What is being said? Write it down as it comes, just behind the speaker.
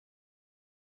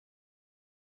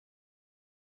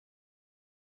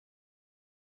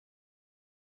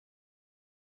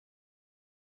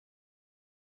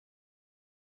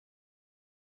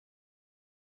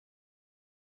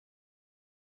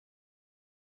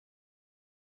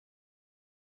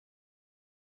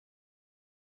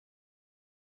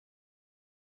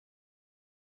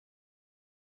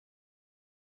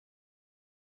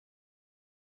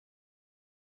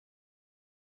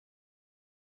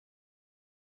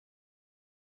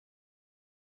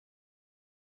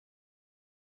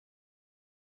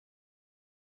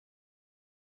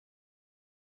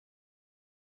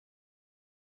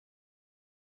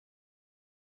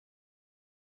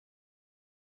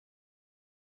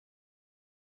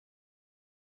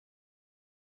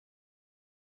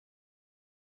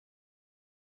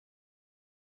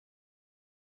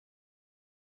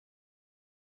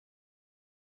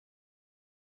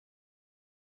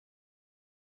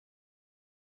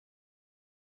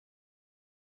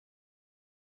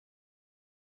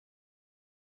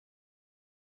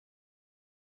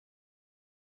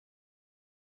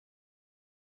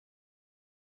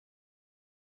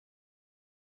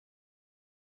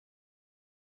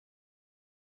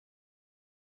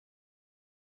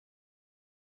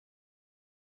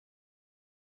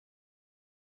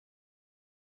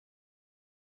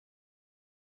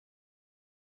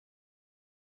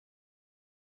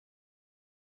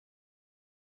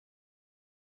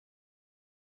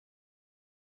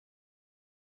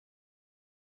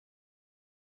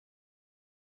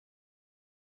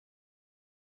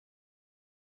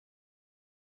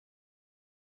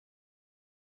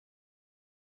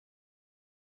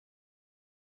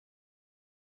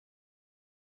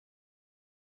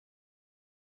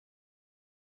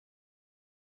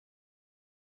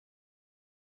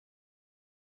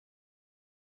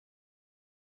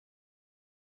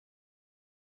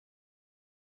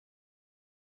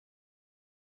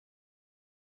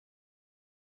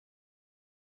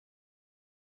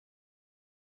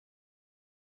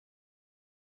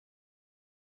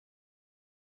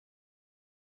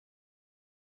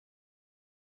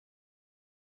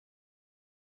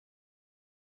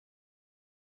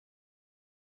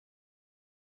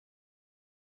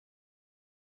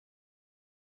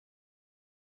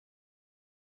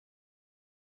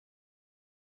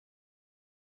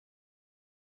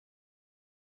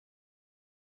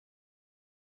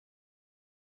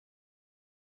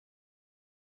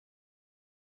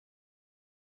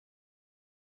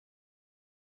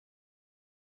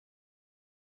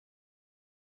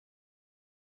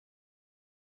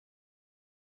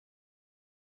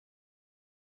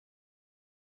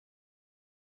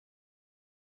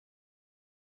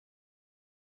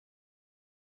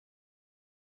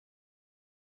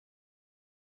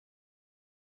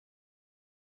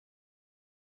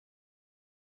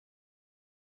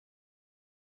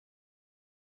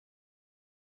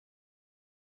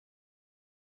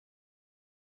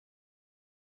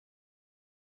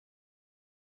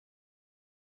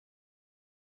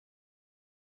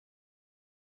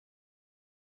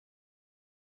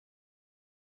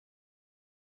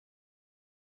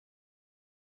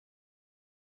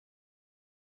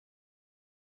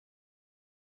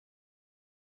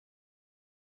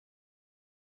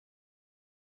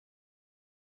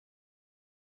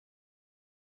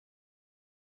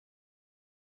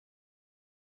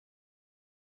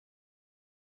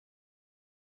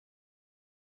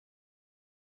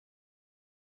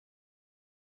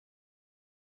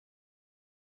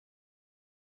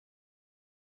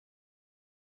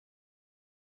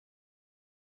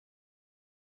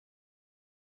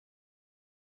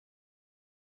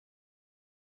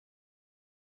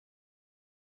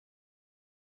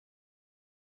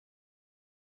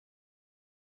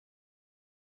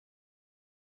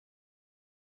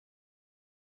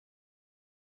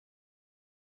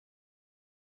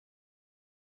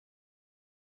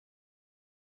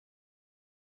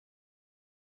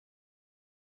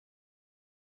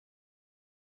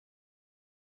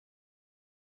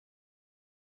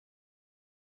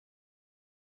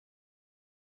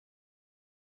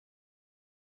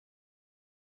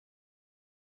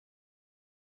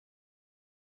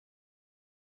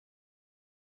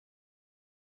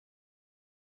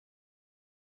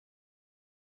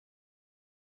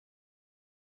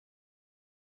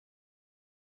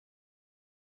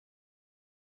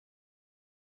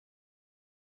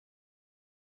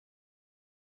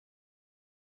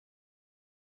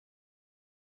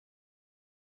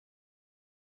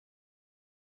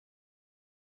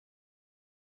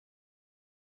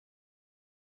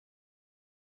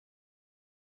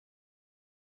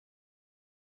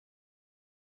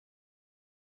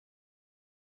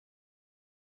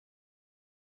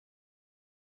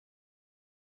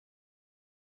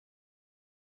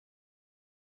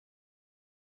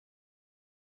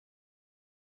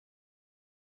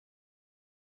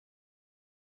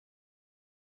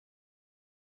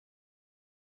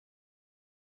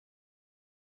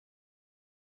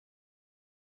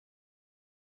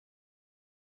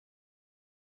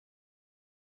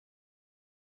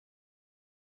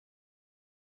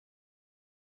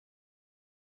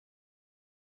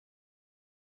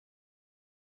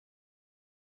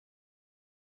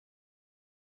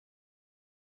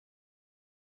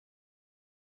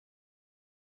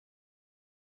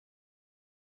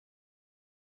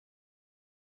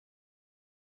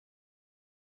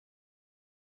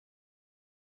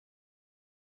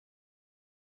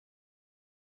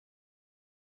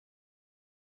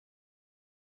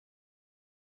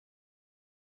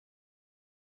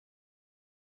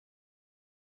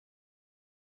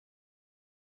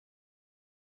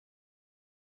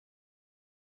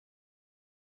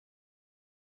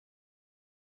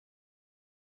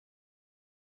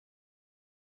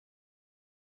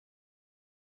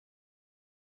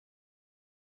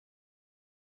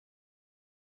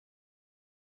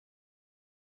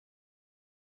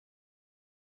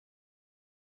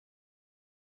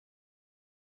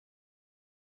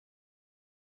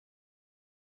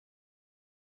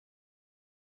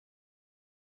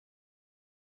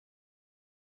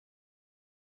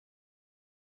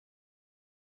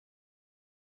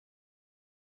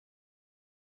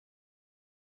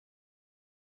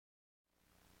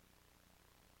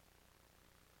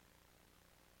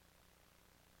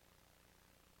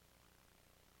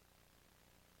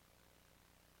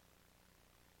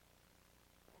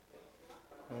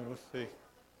Let's see.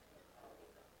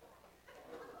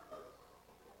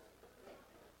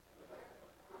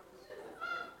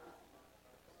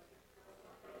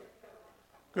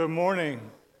 Good morning.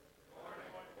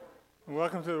 And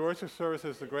welcome to the worship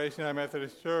services of the Grace United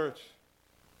Methodist Church.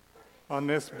 On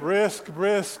this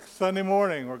brisk Sunday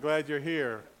morning, we're glad you're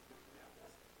here.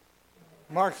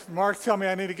 Mark, tell me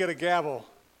I need to get a gavel.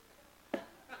 I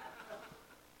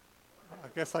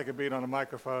guess I could beat on a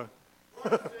microphone.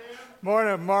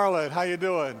 Morning, Marlon. How you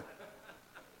doing?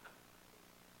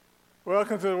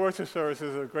 Welcome to the worship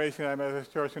services of Grace United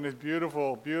Methodist Church on this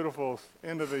beautiful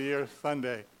end of the year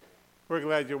Sunday. We're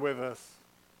glad you're with us.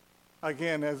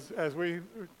 Again, as we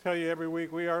tell you every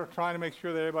week, we are trying to make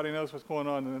sure that everybody knows what's going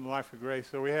on in the life of Grace.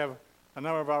 So we have a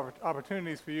number of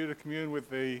opportunities for you to commune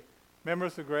with the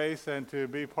members of Grace and to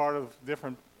be part of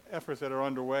different efforts that are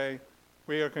underway.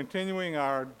 We are continuing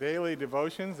our daily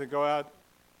devotions that go out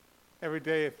every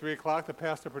day at 3 o'clock. The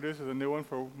pastor produces a new one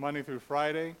for Monday through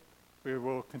Friday. We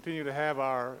will continue to have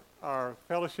our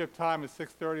fellowship time at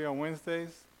 6:30 on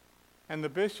Wednesdays. And the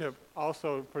bishop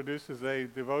also produces a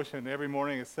devotion every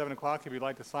morning at 7 o'clock. If you'd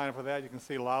like to sign up for that, you can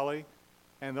see Lolly.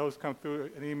 And those come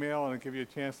through an email and give you a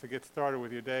chance to get started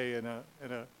with your day in a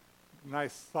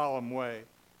nice, solemn way.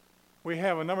 We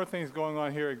have a number of things going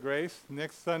on here at Grace.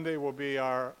 Next Sunday will be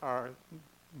our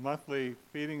monthly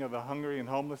feeding of the hungry and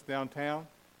homeless downtown.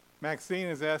 Maxine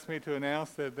has asked me to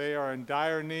announce that they are in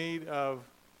dire need of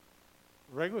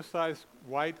regular-sized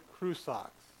white crew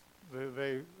socks.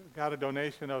 They got a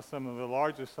donation of some of the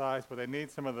larger size, but they need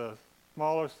some of the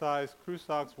smaller size crew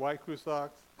socks, white crew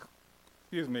socks.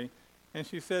 Excuse me. And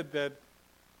she said that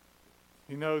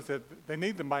he knows that they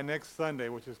need them by next Sunday,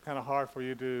 which is kind of hard for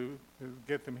you to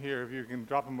get them here. If you can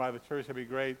drop them by the church, that'd be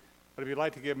great. But if you'd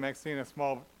like to give Maxine a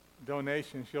small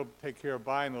donation, she'll take care of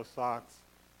buying those socks,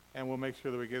 and we'll make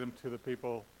sure that we get them to the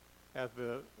people as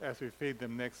we feed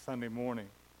them next Sunday morning.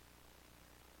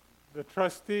 The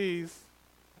trustees,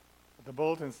 the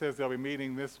bulletin says they'll be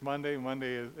meeting this Monday.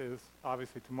 Monday is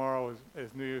obviously tomorrow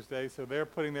is New Year's Day, so they're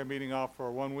putting their meeting off for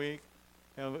 1 week,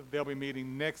 and they'll be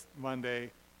meeting next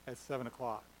Monday at 7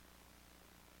 o'clock.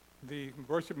 The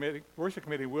worship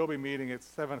committee will be meeting at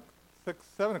 7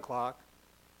 o'clock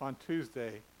on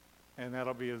Tuesday, and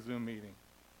that'll be a Zoom meeting.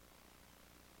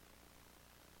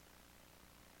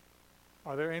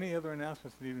 Are there any other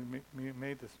announcements that need to be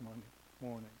made this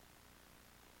morning?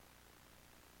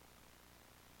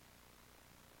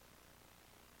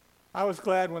 I was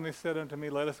glad when they said unto me,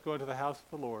 let us go into the house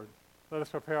of the Lord. Let us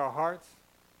prepare our hearts,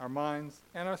 our minds,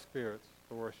 and our spirits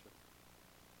for worship.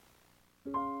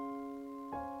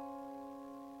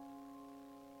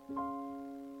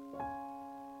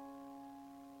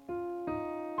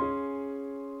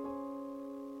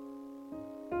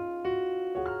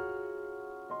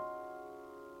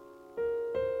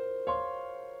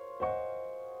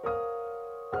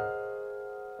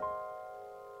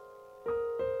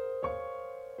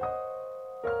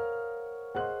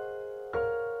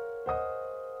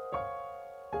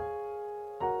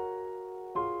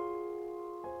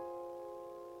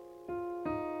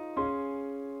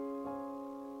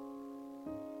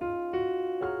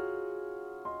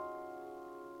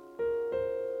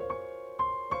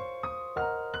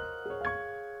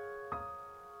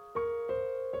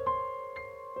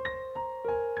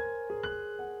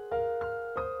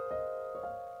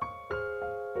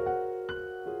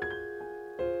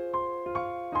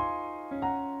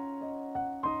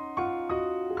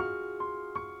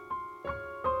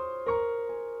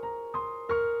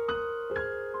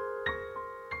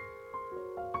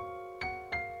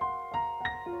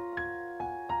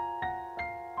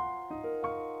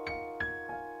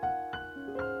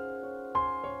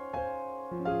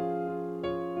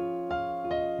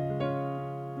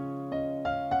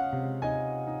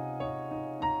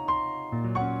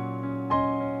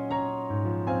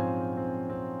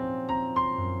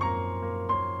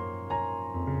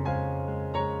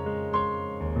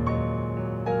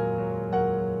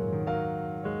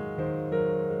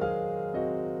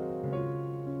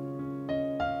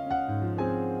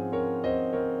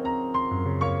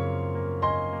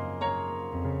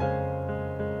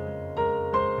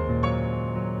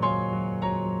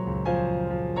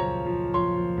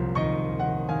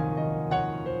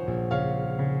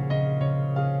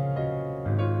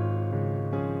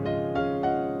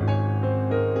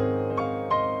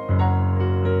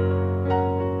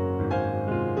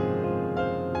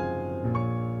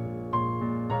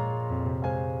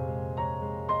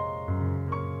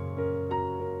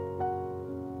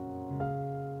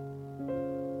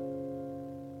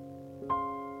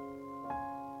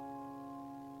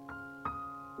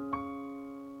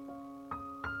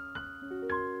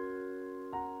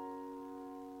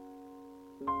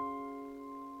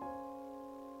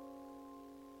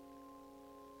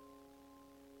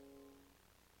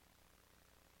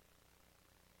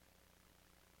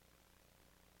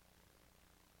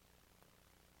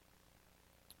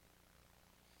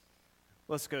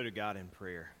 Let's go to God in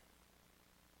prayer.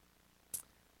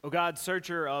 O God,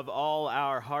 searcher of all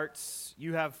our hearts,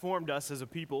 you have formed us as a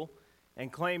people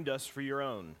and claimed us for your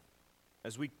own.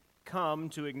 As we come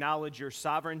to acknowledge your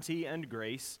sovereignty and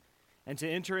grace and to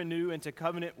enter anew into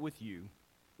covenant with you,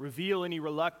 reveal any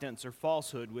reluctance or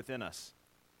falsehood within us.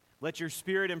 Let your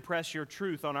Spirit impress your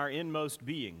truth on our inmost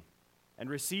being and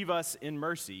receive us in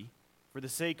mercy for the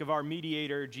sake of our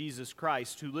mediator, Jesus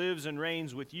Christ, who lives and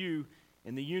reigns with you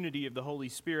in the unity of the Holy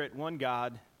Spirit, one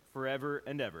God, forever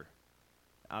and ever.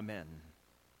 Amen.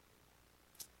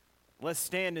 Let's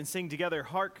stand and sing together,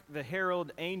 Hark the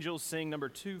Herald Angels Sing, number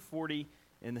 240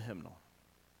 in the hymnal.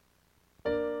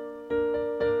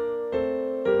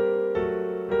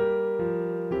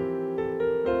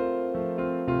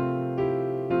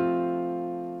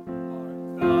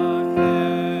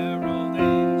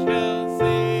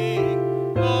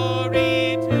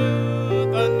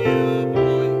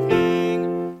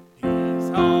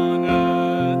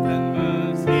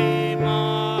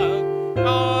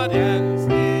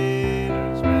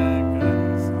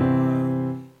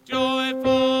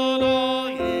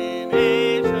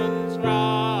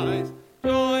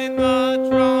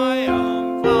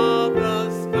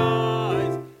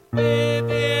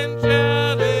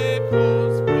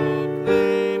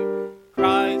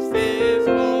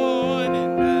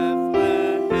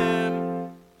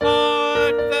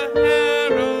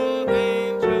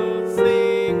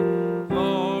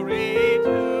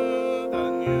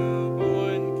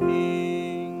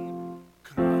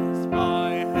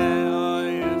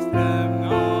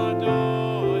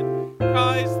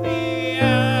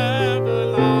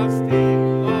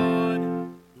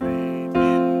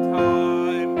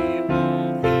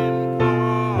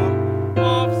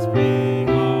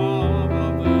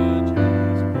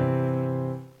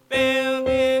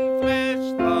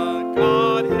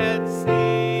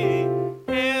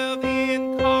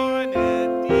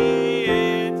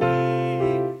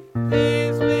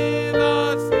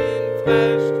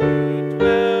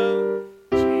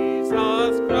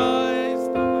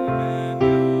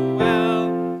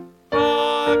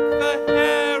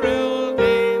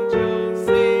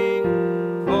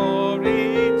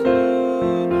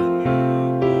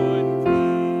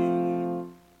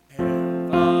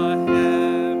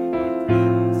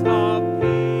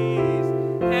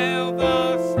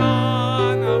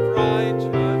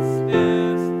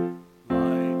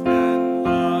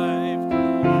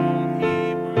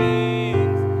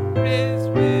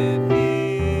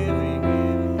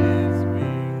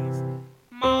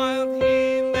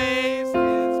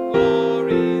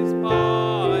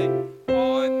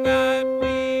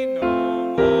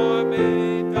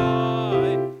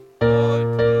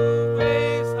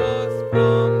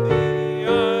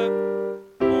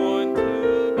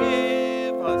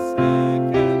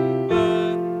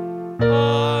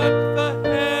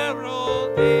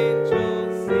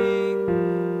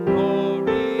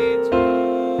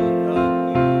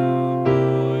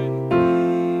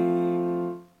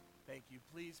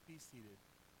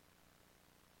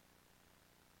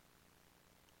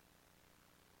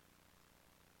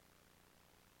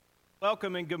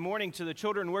 Welcome and good morning to the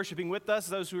children worshiping with us,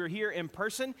 those who are here in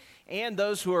person and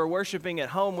those who are worshiping at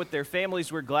home with their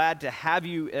families. We're glad to have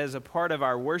you as a part of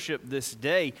our worship this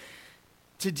day.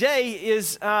 Today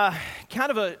is kind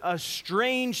of a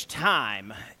strange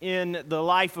time in the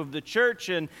life of the church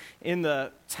and in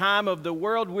the time of the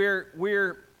world.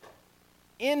 We're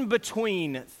in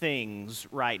between things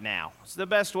right now. It's the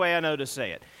best way I know to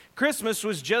say it. Christmas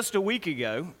was just a week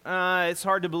ago. It's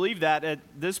hard to believe that at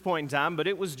this point in time, but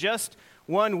it was just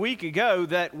 1 week ago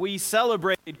that we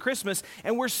celebrated Christmas,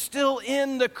 and we're still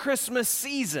in the Christmas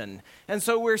season. And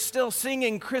so we're still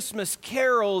singing Christmas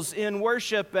carols in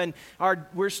worship, and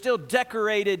we're still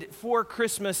decorated for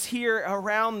Christmas here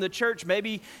around the church,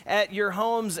 maybe at your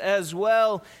homes as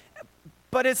well.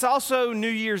 But it's also New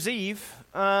Year's Eve,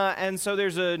 and so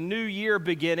there's a new year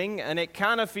beginning, and it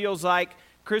kind of feels like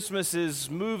Christmas is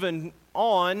moving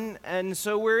on, and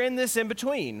so we're in this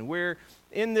in-between. We're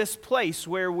in this place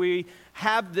where we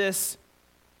have this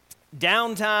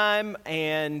downtime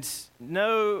and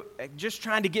just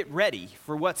trying to get ready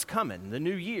for what's coming, the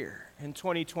new year in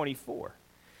 2024.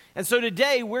 And so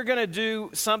today we're going to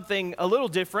do something a little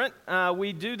different.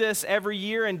 We do this every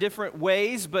year in different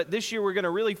ways, but this year we're going to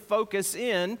really focus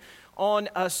in on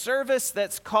a service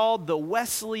that's called the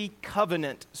Wesley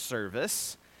Covenant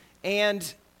Service.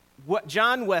 And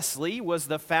John Wesley was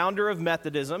the founder of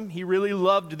Methodism. He really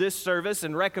loved this service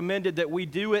and recommended that we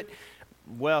do it.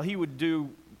 Well, he would do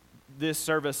this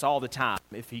service all the time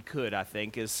if he could, I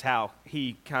think, is how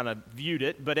he kind of viewed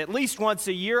it. But at least once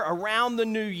a year, around the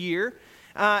new year.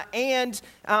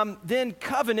 Then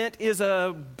covenant is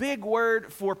a big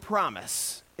word for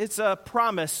promise. It's a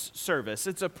promise service.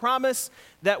 It's a promise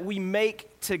that we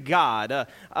make to God,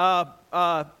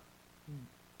 kind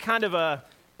of a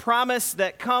promise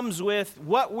that comes with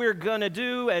what we're going to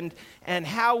do and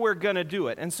how we're going to do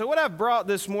it. And so what I've brought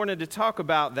this morning to talk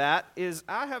about that is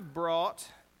I have brought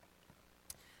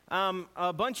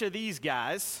a bunch of these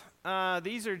guys.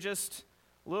 These are just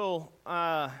little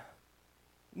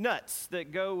nuts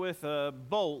that go with a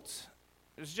bolt.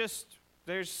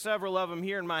 There's several of them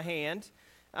here in my hand.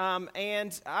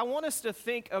 And I want us to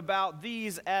think about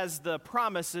these as the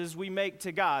promises we make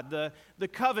to God, the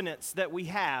covenants that we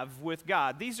have with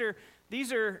God. These are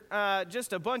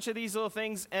just a bunch of these little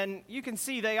things, and you can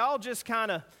see they all just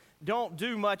kind of don't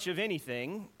do much of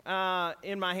anything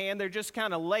in my hand. They're just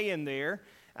kind of laying there.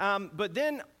 But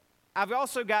then I've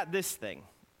also got this thing,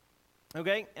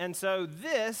 okay? And so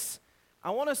this,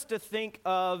 I want us to think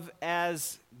of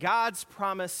as God's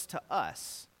promise to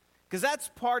us. Because that's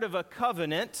part of a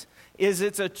covenant, is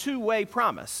it's a two-way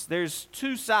promise. There's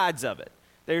two sides of it.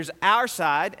 There's our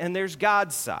side and there's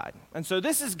God's side. And so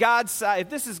this is God's side. If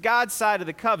this is God's side of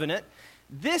the covenant,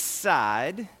 this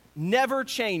side never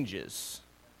changes.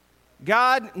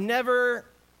 God never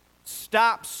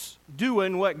stops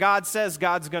doing what God says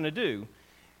God's going to do.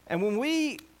 And when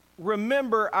we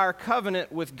remember our covenant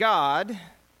with God,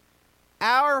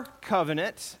 our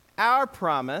covenant, our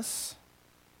promise,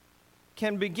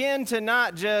 can begin to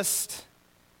not just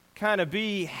kind of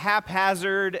be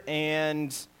haphazard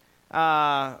and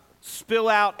spill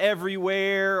out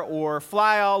everywhere or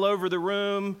fly all over the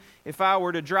room if I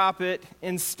were to drop it.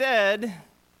 Instead,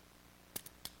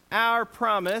 our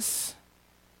promise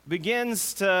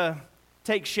begins to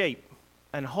take shape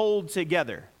and hold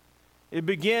together. It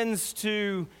begins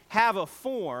to have a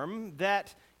form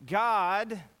that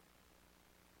God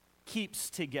keeps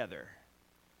together,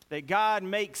 that God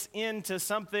makes into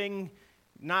something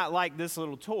not like this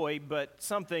little toy, but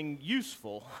something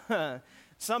useful,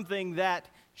 something that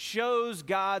shows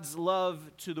God's love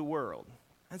to the world.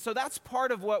 And so that's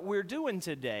part of what we're doing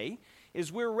today,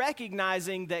 is we're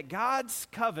recognizing that God's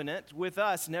covenant with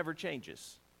us never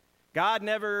changes. God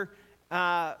never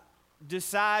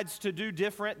decides to do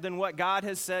different than what God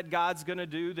has said God's going to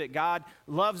do, that God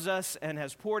loves us and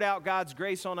has poured out God's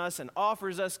grace on us and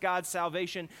offers us God's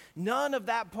salvation. None of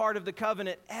that part of the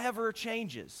covenant ever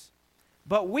changes.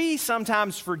 But we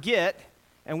sometimes forget,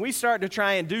 and we start to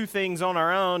try and do things on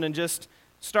our own and just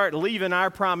start leaving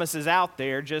our promises out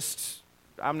there.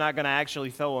 I'm not going to actually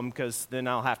throw them because then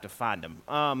I'll have to find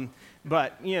them.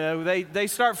 But, they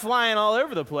start flying all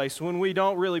over the place when we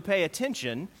don't really pay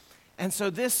attention. And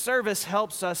so this service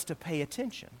helps us to pay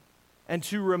attention and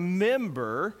to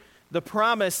remember the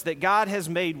promise that God has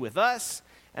made with us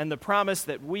and the promise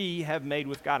that we have made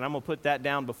with God. And I'm going to put that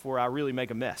down before I really make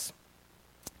a mess.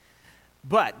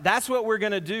 But that's what we're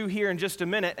going to do here in just a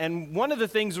minute. And one of the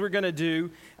things we're going to do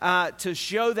to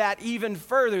show that even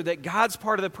further, that God's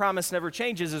part of the promise never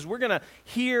changes, is we're going to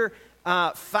hear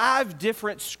 5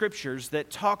 different scriptures that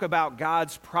talk about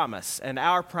God's promise and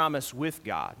our promise with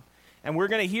God. And we're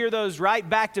going to hear those right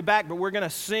back to back, but we're going to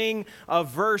sing a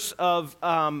verse of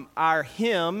our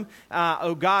hymn,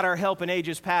 O God, Our Help in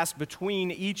Ages Past,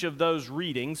 between each of those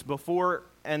readings, before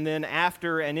and then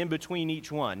after and in between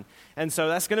each one. And so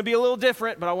that's going to be a little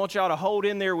different, but I want y'all to hold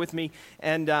in there with me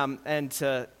and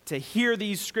to hear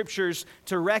these scriptures,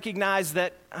 to recognize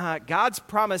that God's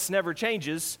promise never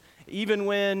changes, even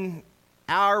when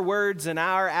our words and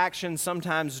our actions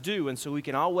sometimes do. And so we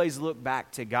can always look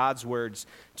back to God's words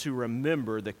to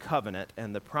remember the covenant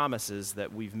and the promises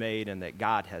that we've made and that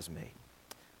God has made.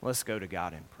 Let's go to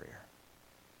God in prayer.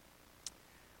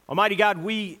 Almighty God,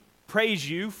 we praise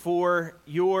you for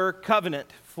your covenant,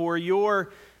 for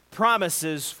your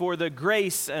promises, for the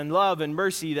grace and love and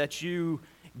mercy that you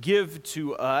give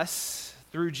to us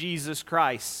through Jesus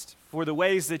Christ, for the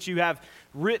ways that you have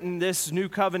written this new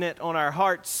covenant on our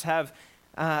hearts, have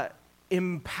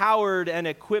empowered and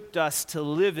equipped us to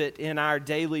live it in our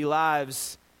daily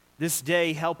lives. This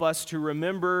day, help us to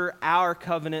remember our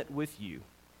covenant with you,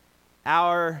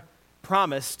 our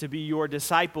promise to be your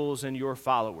disciples and your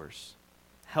followers.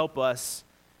 Help us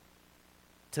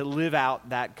to live out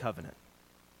that covenant.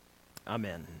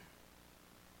 Amen.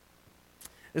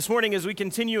 This morning, as we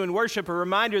continue in worship, a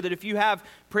reminder that if you have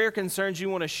prayer concerns you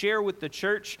want to share with the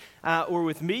church or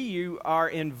with me, you are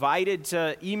invited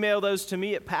to email those to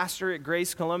me at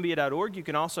pastor@gracecolumbia.org. You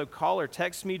can also call or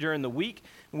text me during the week.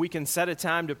 We can set a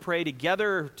time to pray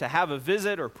together, to have a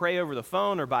visit, or pray over the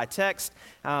phone or by text,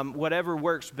 whatever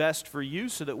works best for you,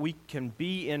 so that we can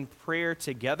be in prayer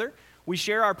together. We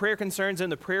share our prayer concerns in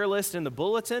the prayer list in the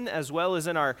bulletin, as well as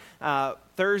in our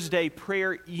Thursday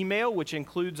prayer email, which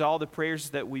includes all the prayers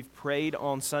that we've prayed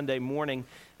on Sunday morning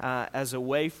as a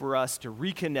way for us to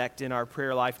reconnect in our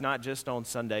prayer life, not just on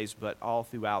Sundays, but all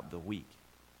throughout the week.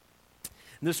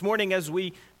 This morning, as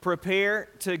we prepare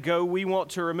to go, we want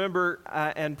to remember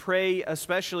and pray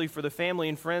especially for the family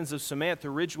and friends of Samantha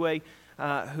Ridgway,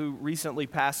 who recently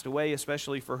passed away,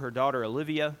 especially for her daughter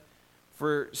Olivia,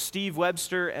 for Steve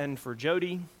Webster and for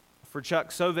Jody, for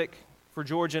Chuck Sovic, for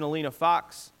George and Alina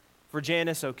Fox, for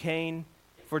Janice O'Kane,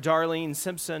 for Darlene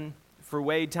Simpson, for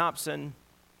Wade Thompson,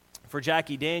 for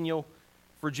Jackie Daniel,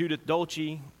 for Judith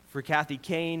Dolce, for Kathy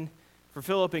Kane, for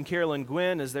Philip and Carolyn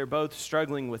Gwynn, as they're both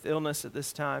struggling with illness at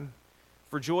this time,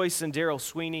 for Joyce and Daryl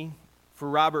Sweeney, for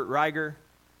Robert Reiger,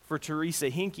 for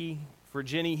Teresa Hinkey, for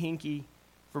Jenny Hinkey,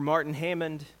 for Martin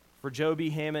Hammond, for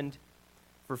Joby Hammond,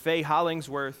 for Faye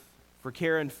Hollingsworth, for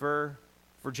Karen Furr,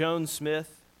 for Joan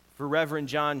Smith, for Reverend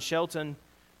John Shelton,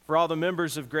 for all the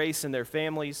members of Grace and their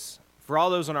families, for all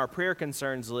those on our prayer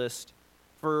concerns list,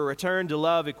 for a return to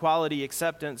love, equality,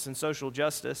 acceptance, and social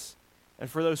justice, and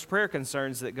for those prayer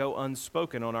concerns that go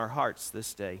unspoken on our hearts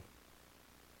this day.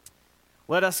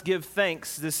 Let us give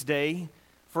thanks this day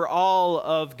for all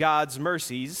of God's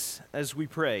mercies as we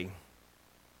pray.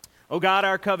 O God,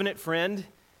 our covenant friend,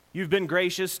 you've been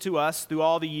gracious to us through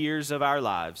all the years of our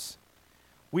lives.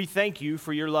 We thank you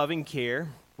for your loving care,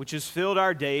 which has filled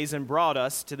our days and brought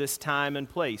us to this time and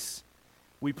place.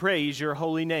 We praise your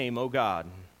holy name, O God.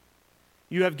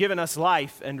 You have given us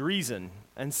life and reason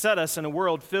and set us in a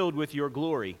world filled with your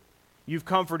glory. You've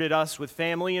comforted us with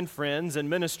family and friends and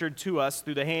ministered to us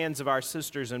through the hands of our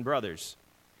sisters and brothers.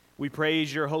 We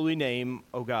praise your holy name,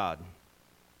 O God.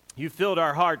 You've filled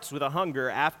our hearts with a hunger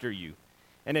after you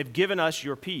and have given us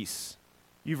your peace.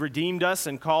 You've redeemed us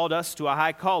and called us to a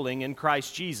high calling in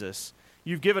Christ Jesus.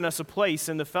 You've given us a place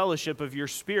in the fellowship of your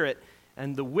Spirit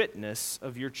and the witness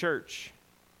of your church.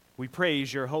 We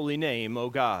praise your holy name, O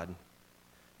God.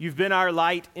 You've been our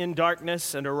light in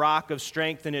darkness and a rock of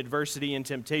strength in adversity and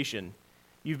temptation.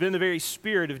 You've been the very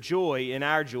spirit of joy in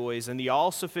our joys and the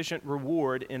all-sufficient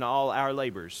reward in all our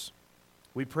labors.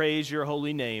 We praise your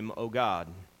holy name, O God.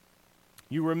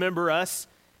 You remember us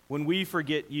when we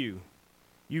forget you.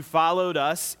 You followed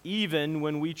us even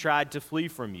when we tried to flee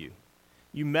from you.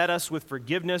 You met us with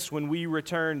forgiveness when we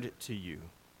returned to you.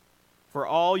 For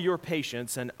all your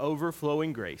patience and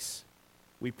overflowing grace,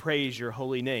 we praise your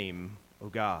holy name, O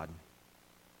God.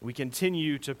 We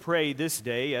continue to pray this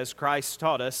day as Christ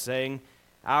taught us, saying,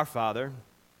 Our Father,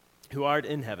 who art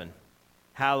in heaven,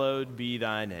 hallowed be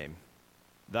thy name.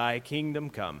 Thy kingdom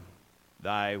come,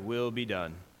 thy will be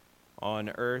done,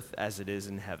 on earth as it is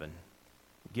in heaven.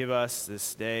 Give us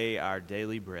this day our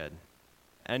daily bread,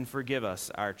 and forgive us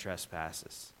our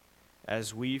trespasses,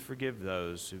 as we forgive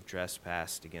those who've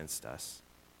trespassed against us.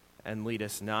 And lead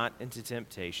us not into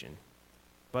temptation,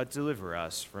 but deliver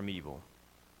us from evil.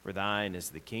 For thine is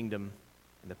the kingdom,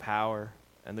 and the power,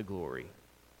 and the glory,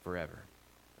 forever.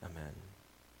 Amen.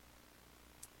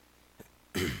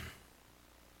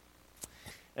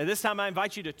 At this time, I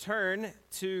invite you to turn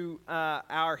to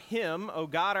our hymn, O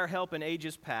God, Our Help in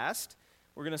Ages Past.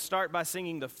 We're going to start by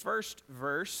singing the first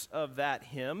verse of that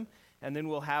hymn, and then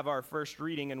we'll have our first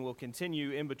reading, and we'll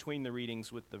continue in between the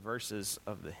readings with the verses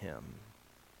of the hymn.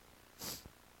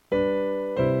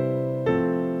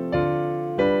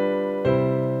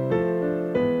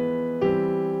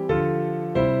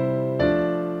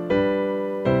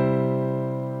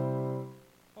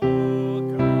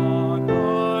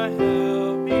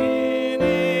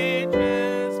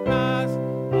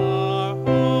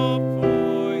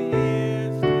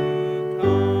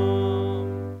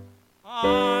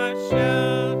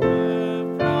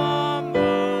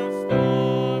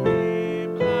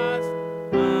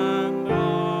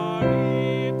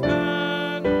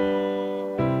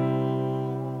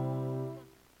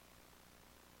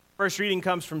 First reading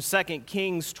comes from 2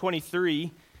 Kings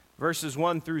 23, verses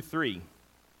 1 through 3.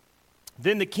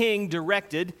 Then the king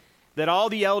directed that all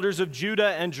the elders of Judah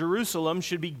and Jerusalem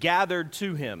should be gathered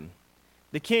to him.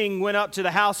 The king went up to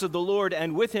the house of the Lord,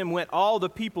 and with him went all the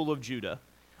people of Judah,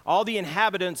 all the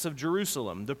inhabitants of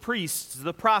Jerusalem, the priests,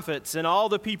 the prophets, and all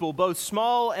the people, both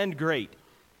small and great.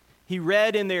 He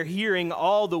read in their hearing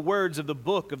all the words of the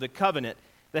book of the covenant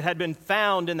that had been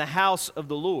found in the house of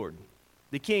the Lord.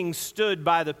 The king stood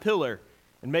by the pillar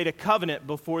and made a covenant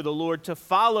before the Lord to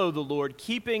follow the Lord,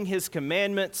 keeping his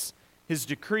commandments, his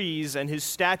decrees, and his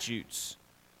statutes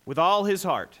with all his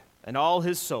heart and all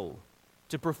his soul,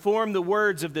 to perform the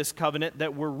words of this covenant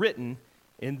that were written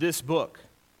in this book.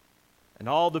 And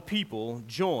all the people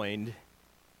joined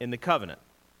in the covenant.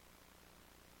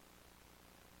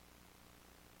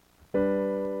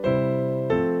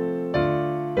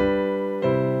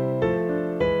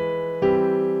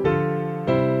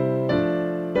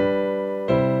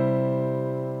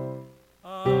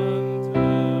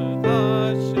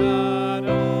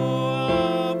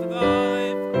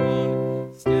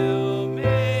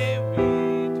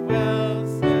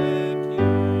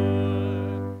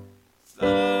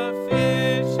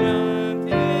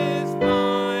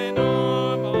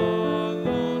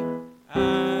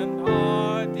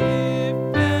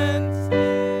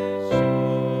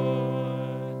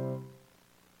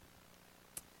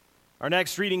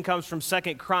 next reading comes from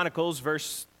 2 Chronicles,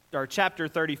 chapter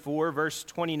 34, verse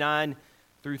 29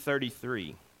 through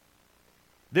 33.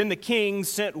 Then the king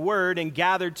sent word and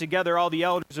gathered together all the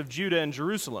elders of Judah and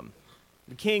Jerusalem.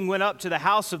 The king went up to the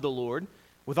house of the Lord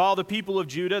with all the people of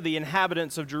Judah, the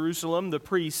inhabitants of Jerusalem, the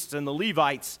priests and the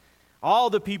Levites, all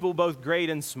the people both great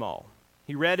and small.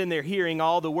 He read in their hearing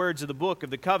all the words of the book of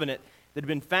the covenant that had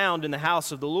been found in the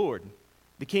house of the Lord.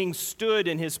 The king stood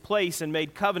in his place and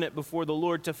made covenant before the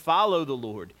Lord to follow the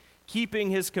Lord, keeping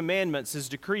his commandments, his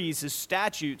decrees, his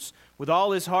statutes with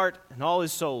all his heart and all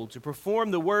his soul, to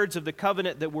perform the words of the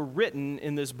covenant that were written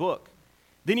in this book.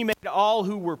 Then he made all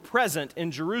who were present in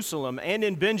Jerusalem and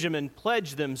in Benjamin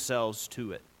pledge themselves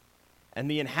to it. And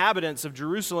the inhabitants of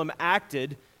Jerusalem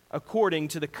acted according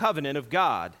to the covenant of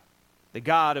God, the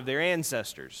God of their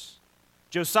ancestors.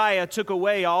 Josiah took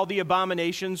away all the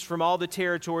abominations from all the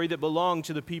territory that belonged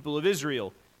to the people of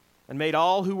Israel, and made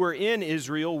all who were in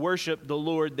Israel worship the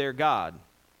Lord their God.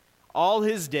 All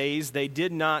his days they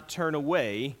did not turn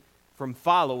away from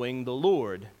following the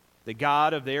Lord, the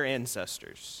God of their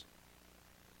ancestors.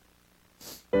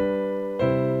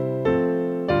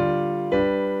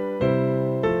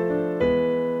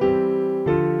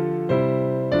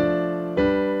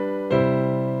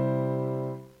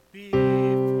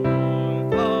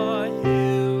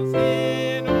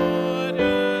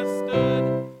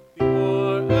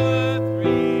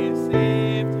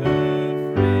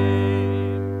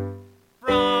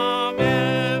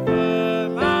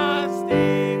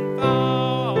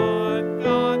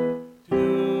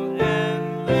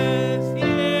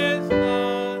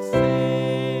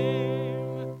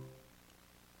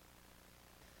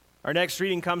 Our next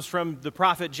reading comes from the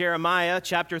prophet Jeremiah,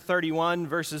 chapter 31,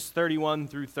 verses 31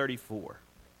 through 34.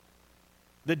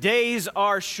 The days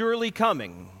are surely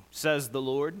coming, says the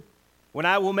Lord, when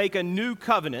I will make a new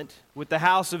covenant with the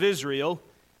house of Israel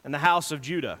and the house of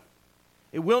Judah.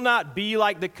 It will not be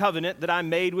like the covenant that I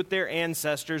made with their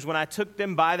ancestors when I took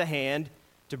them by the hand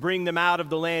to bring them out of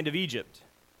the land of Egypt,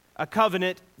 a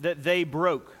covenant that they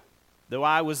broke, though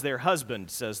I was their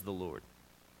husband, says the Lord.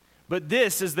 But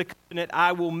this is the covenant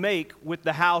I will make with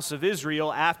the house of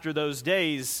Israel after those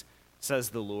days,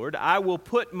 says the Lord. I will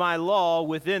put my law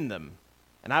within them,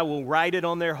 and I will write it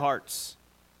on their hearts,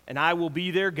 and I will be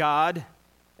their God,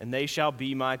 and they shall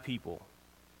be my people.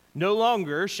 No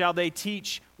longer shall they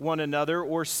teach one another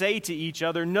or say to each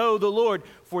other, know the Lord,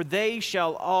 for they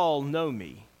shall all know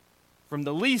me, from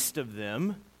the least of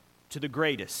them to the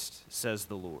greatest, says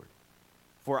the Lord.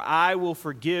 For I will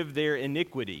forgive their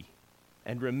iniquity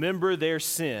and remember their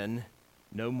sin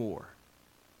no more.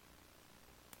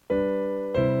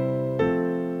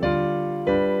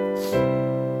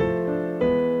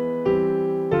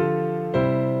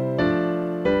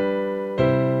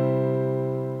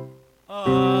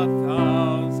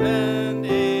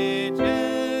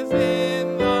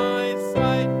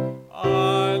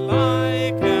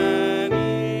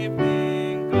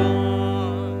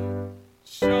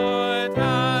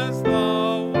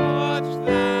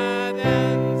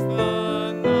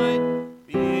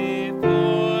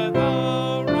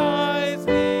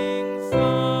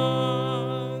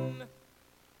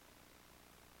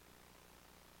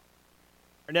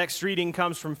 Our next reading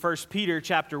comes from 1 Peter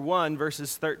chapter 1,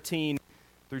 verses 13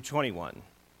 through 21.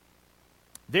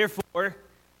 Therefore,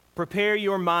 prepare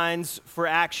your minds for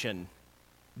action.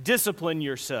 Discipline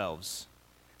yourselves.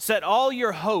 Set all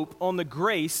your hope on the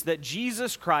grace that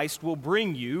Jesus Christ will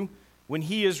bring you when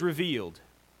he is revealed.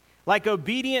 Like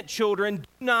obedient children,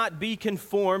 do not be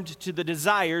conformed to the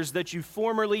desires that you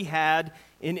formerly had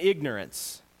in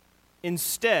ignorance.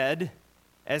 Instead,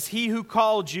 as he who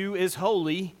called you is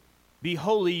holy, be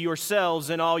holy yourselves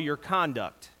in all your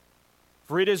conduct.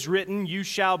 For it is written, you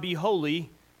shall be holy,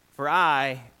 for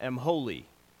I am holy.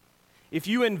 If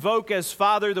you invoke as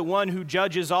Father the one who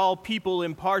judges all people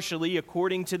impartially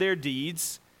according to their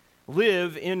deeds,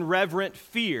 live in reverent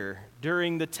fear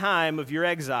during the time of your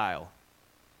exile.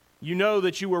 You know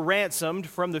that you were ransomed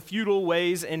from the futile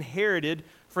ways inherited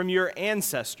from your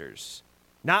ancestors,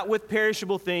 not with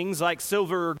perishable things like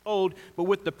silver or gold, but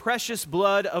with the precious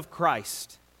blood of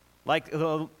Christ, like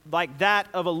that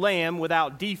of a lamb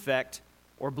without defect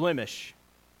or blemish.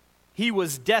 He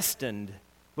was destined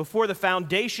before the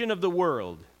foundation of the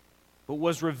world, but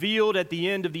was revealed at the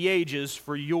end of the ages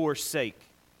for your sake.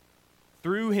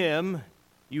 Through him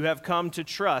you have come to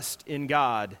trust in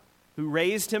God, who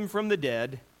raised him from the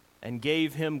dead and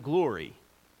gave him glory,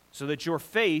 so that your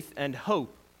faith and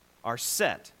hope are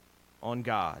set on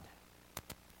God.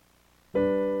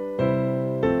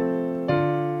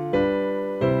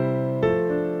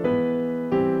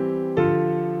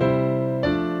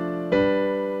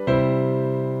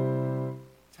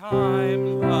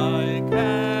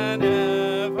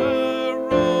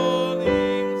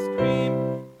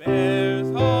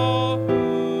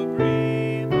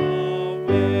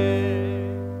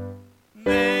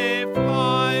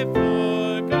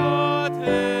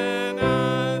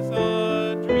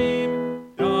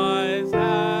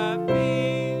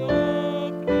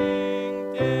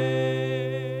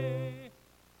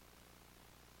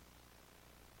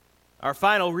 Our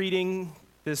final reading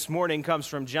this morning comes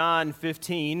from John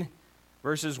 15,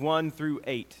 verses 1 through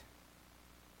 8.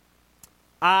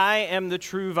 I am the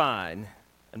true vine,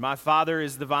 and my Father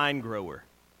is the vine grower.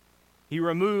 He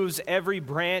removes every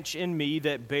branch in me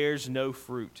that bears no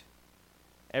fruit.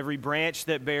 Every branch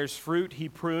that bears fruit, he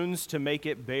prunes to make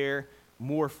it bear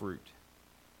more fruit.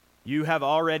 You have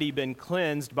already been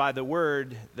cleansed by the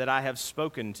word that I have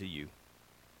spoken to you.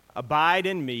 Abide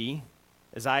in me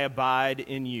as I abide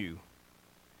in you.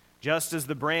 Just as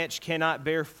the branch cannot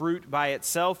bear fruit by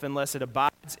itself unless it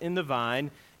abides in the vine,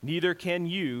 neither can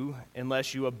you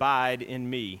unless you abide in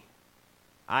me.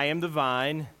 I am the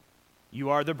vine, you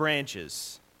are the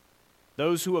branches.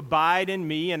 Those who abide in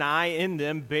me and I in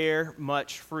them bear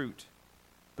much fruit,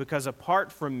 because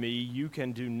apart from me you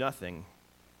can do nothing.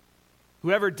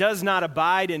 Whoever does not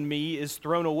abide in me is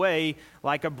thrown away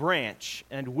like a branch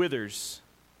and withers.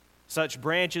 Such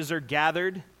branches are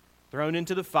gathered, thrown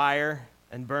into the fire,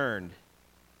 and burned.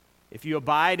 If you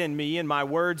abide in me and my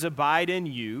words abide in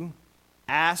you,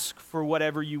 ask for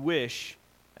whatever you wish,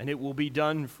 and it will be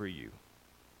done for you.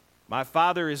 My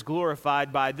Father is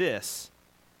glorified by this,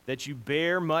 that you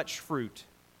bear much fruit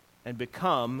and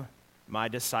become my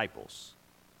disciples.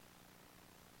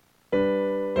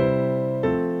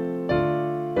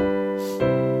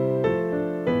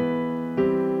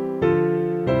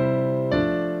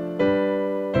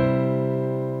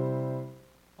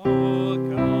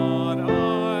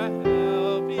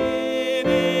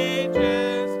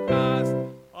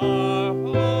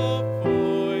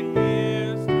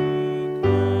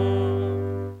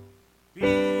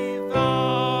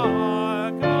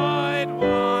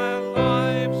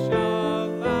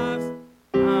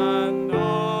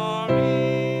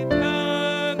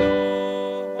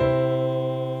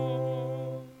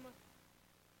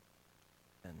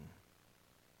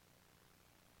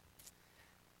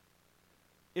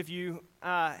 If you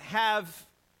have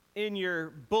in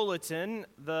your bulletin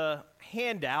the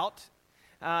handout,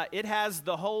 it has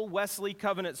the whole Wesley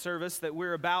Covenant service that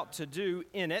we're about to do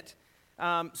in it,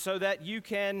 so that you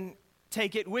can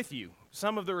take it with you.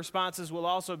 Some of the responses will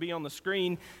also be on the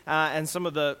screen, and some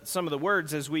of the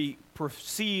words as we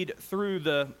proceed through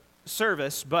the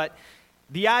service. But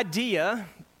the idea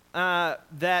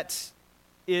that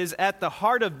is at the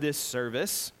heart of this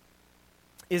service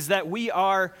is that we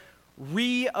are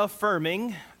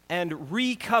reaffirming and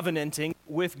recovenanting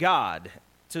with God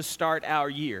to start our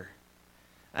year.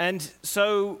 And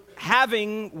so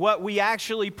having what we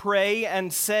actually pray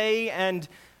and say and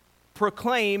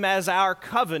proclaim as our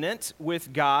covenant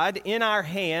with God in our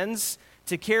hands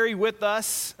to carry with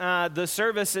us, the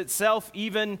service itself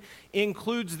even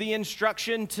includes the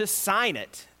instruction to sign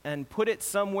it and put it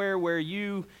somewhere where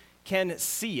you can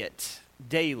see it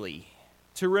daily,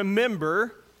 to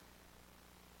remember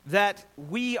that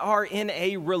we are in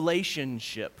a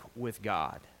relationship with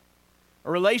God,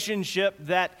 a relationship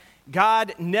that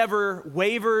God never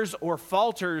wavers or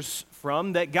falters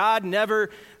from, that God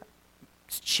never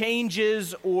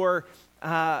changes or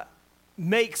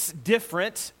makes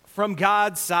different from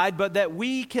God's side, but that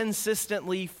we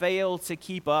consistently fail to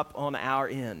keep up on our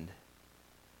end.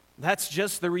 That's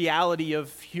just the reality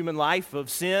of human life,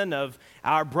 of sin, of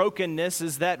our brokenness,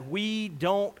 is that we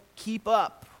don't keep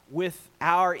up with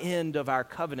our end of our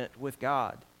covenant with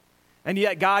God. And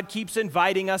yet God keeps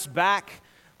inviting us back,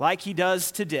 like he does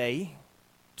today,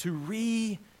 to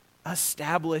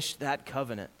re-establish that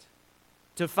covenant,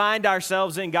 to find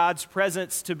ourselves in God's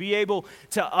presence, to be able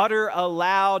to utter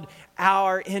aloud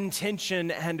our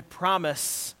intention and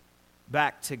promise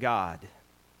back to God.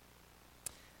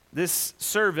 This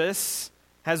service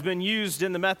has been used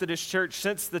in the Methodist Church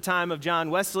since the time of John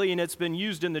Wesley, and it's been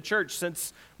used in the church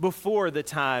since before the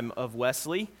time of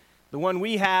Wesley. The one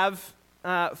we have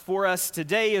for us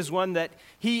today is one that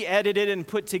he edited and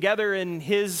put together in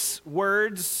his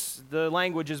words. The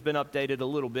language has been updated a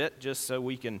little bit just so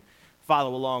we can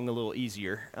follow along a little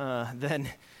easier than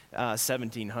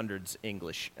 1700s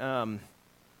English. But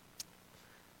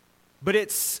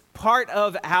it's part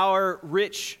of our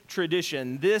rich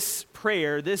tradition. This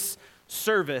prayer, this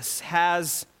service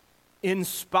has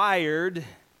inspired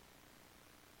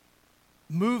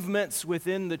movements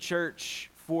within the church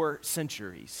for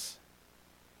centuries.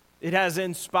 It has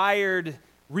inspired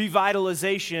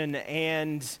revitalization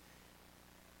and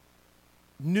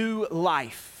new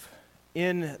life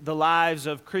in the lives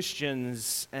of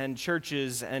Christians and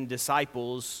churches and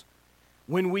disciples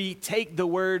when we take the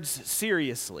words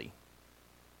seriously,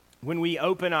 when we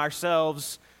open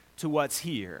ourselves to what's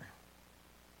here.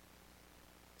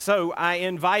 So I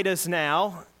invite us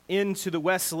now into the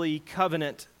Wesley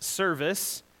Covenant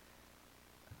service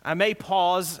I may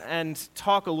pause and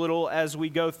talk a little as we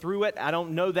go through it. I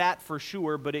don't know that for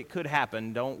sure, but it could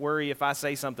happen. Don't worry if I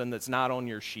say something that's not on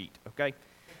your sheet, okay?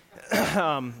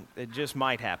 It just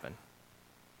might happen.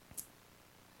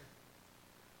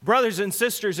 Brothers and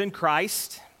sisters in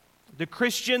Christ, the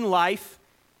Christian life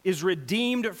is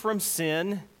redeemed from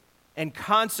sin and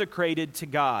consecrated to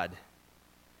God.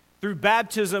 Through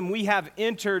baptism, we have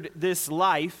entered this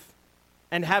life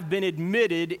and have been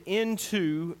admitted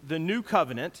into the new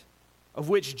covenant of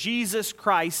which Jesus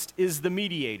Christ is the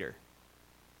mediator.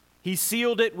 He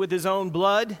sealed it with his own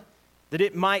blood that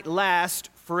it might last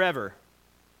forever.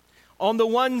 On the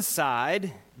one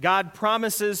side, God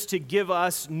promises to give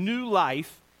us new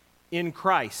life in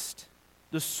Christ,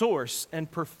 the source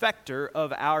and perfecter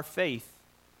of our faith.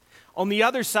 On the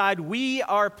other side, we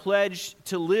are pledged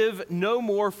to live no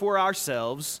more for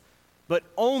ourselves, but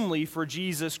only for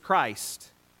Jesus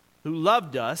Christ, who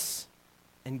loved us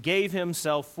and gave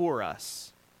himself for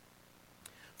us.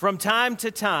 From time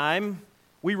to time,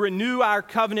 we renew our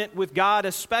covenant with God,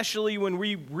 especially when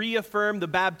we reaffirm the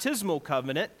baptismal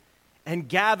covenant and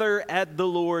gather at the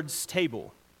Lord's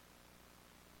table.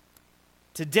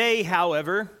 Today,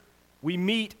 however, we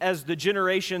meet as the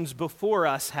generations before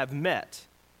us have met,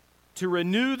 to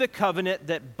renew the covenant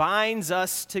that binds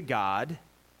us to God.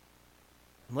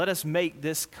 Let us make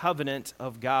this covenant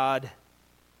of God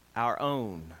our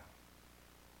own.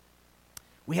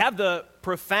 We have the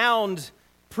profound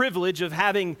privilege of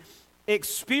having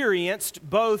experienced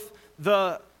both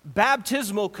the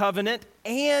baptismal covenant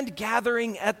and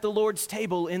gathering at the Lord's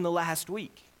table in the last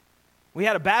week. We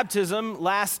had a baptism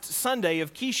last Sunday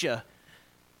of Keisha.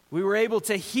 We were able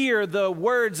to hear the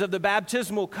words of the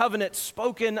baptismal covenant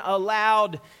spoken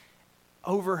aloud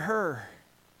over her,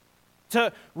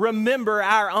 to remember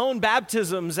our own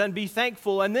baptisms and be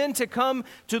thankful, and then to come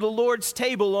to the Lord's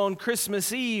table on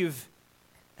Christmas Eve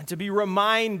and to be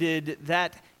reminded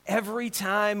that every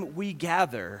time we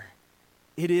gather,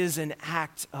 it is an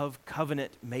act of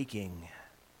covenant making,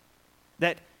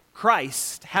 that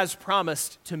Christ has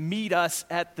promised to meet us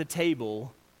at the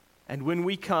table, and when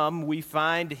we come, we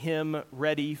find him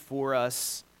ready for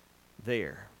us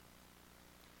there.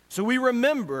 So we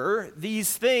remember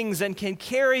these things and can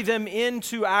carry them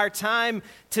into our time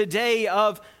today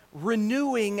of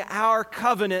renewing our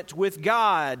covenant with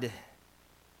God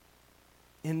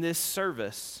in this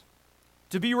service.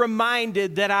 To be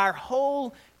reminded that our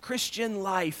whole Christian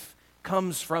life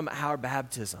comes from our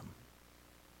baptism,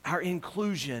 our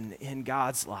inclusion in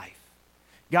God's life,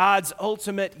 God's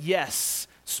ultimate yes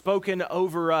spoken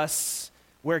over us,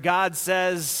 where God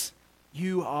says,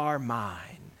 "You are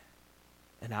mine,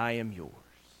 and I am yours."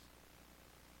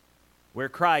 Where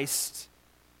Christ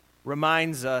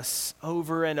reminds us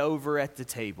over and over at the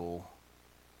table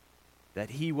that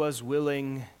he was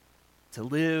willing to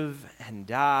live and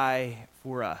die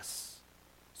for us,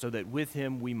 so that with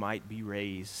him we might be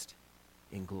raised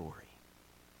in glory.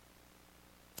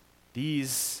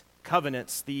 These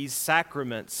covenants, these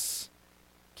sacraments,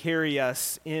 carry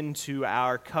us into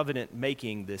our covenant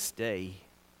making this day.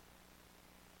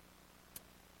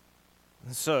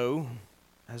 And so,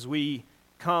 as we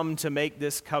come to make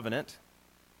this covenant,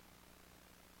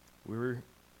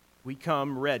 we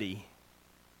come ready.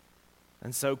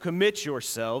 And so commit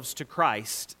yourselves to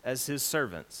Christ as his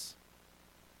servants.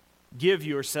 Give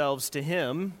yourselves to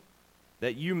him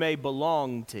that you may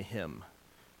belong to him.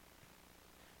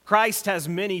 Christ has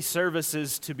many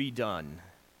services to be done.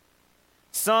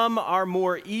 Some are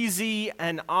more easy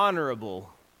and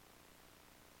honorable.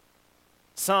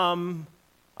 Some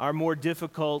are more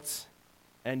difficult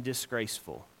and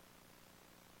disgraceful.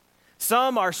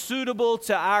 Some are suitable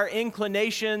to our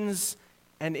inclinations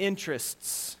and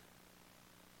interests.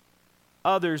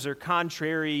 Others are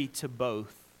contrary to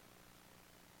both.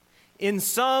 In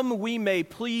some we may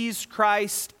please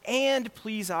Christ and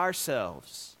please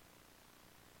ourselves.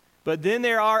 But then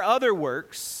there are other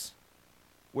works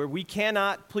where we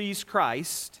cannot please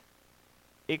Christ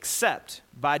except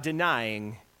by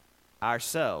denying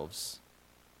ourselves.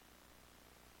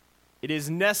 It is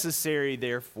necessary,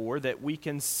 therefore, that we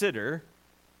consider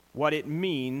what it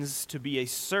means to be a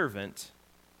servant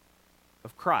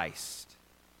of Christ.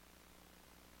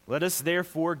 Let us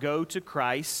therefore go to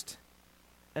Christ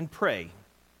and pray.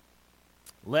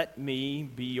 "Let me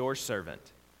be your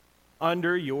servant,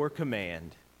 under your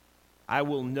command. I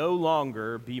will no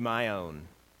longer be my own.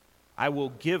 I will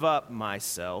give up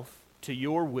myself to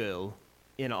your will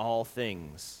in all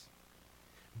things.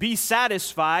 Be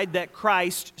satisfied that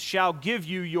Christ shall give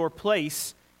you your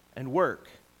place and work.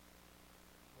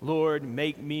 Lord,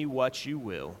 make me what you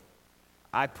will.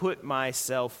 I put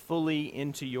myself fully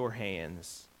into your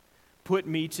hands. Put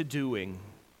me to doing,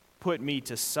 put me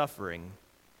to suffering.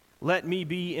 Let me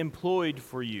be employed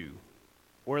for you,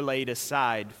 or laid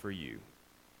aside for you.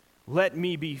 Let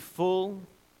me be full,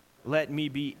 let me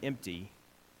be empty.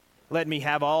 Let me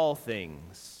have all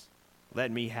things,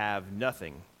 let me have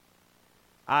nothing.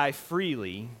 I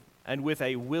freely and with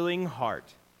a willing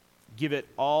heart give it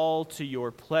all to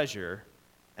your pleasure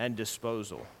and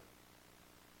disposal.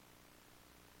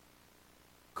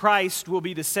 Christ will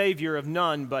be the Savior of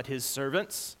none but his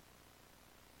servants.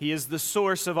 He is the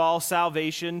source of all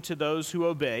salvation to those who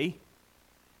obey.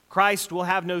 Christ will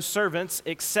have no servants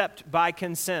except by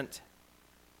consent.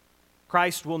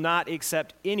 Christ will not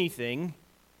accept anything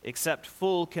except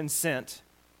full consent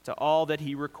to all that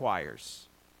he requires.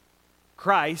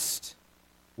 Christ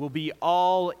will be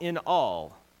all in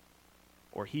all,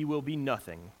 or he will be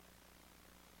nothing.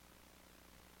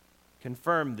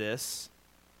 Confirm this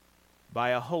by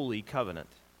a holy covenant.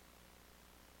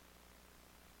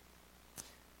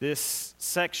 This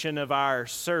section of our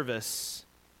service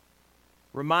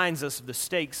reminds us of the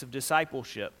stakes of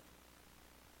discipleship.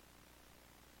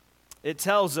 It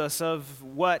tells us of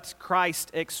what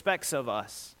Christ expects of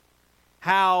us,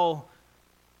 how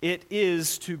it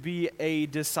is to be a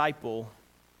disciple.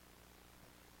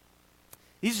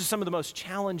 These are some of the most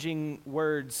challenging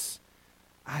words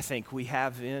I think we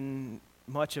have in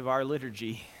much of our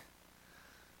liturgy.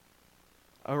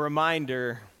 A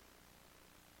reminder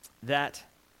that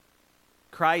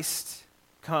Christ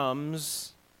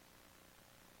comes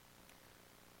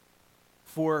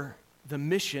for the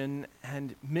mission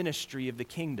and ministry of the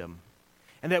kingdom.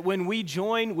 And that when we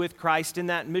join with Christ in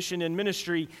that mission and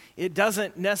ministry, it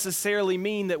doesn't necessarily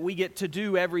mean that we get to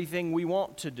do everything we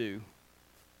want to do,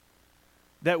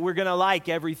 that we're going to like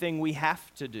everything we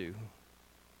have to do.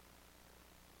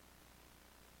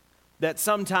 That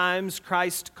sometimes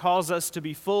Christ calls us to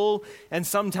be full, and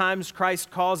sometimes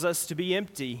Christ calls us to be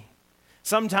empty.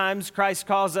 Sometimes Christ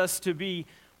calls us to be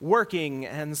working,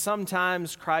 and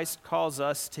sometimes Christ calls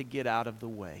us to get out of the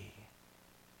way.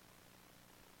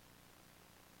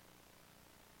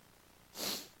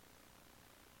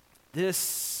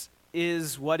 This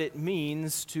is what it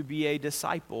means to be a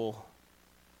disciple,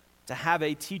 to have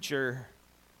a teacher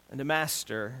and a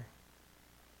master,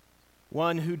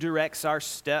 one who directs our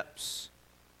steps,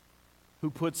 who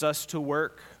puts us to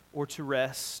work or to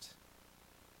rest,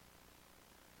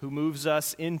 who moves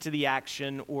us into the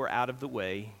action or out of the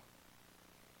way.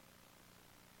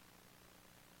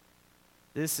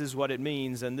 This is what it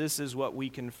means, and this is what we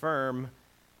confirm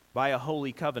by a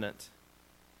holy covenant.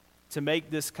 To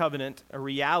make this covenant a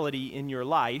reality in your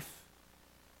life,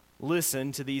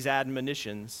 listen to these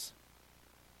admonitions.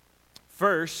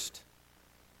 First,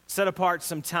 set apart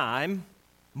some time,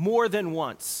 more than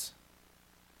once,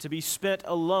 to be spent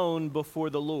alone before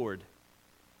the Lord,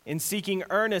 in seeking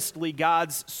earnestly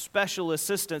God's special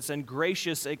assistance and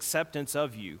gracious acceptance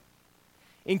of you,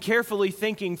 in carefully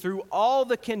thinking through all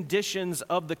the conditions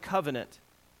of the covenant,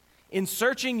 in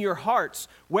searching your hearts,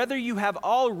 whether you have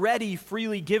already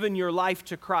freely given your life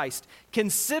to Christ.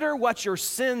 Consider what your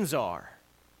sins are.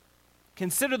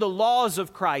 Consider the laws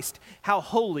of Christ, how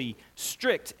holy,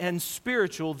 strict, and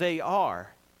spiritual they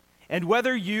are, and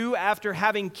whether you, after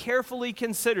having carefully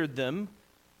considered them,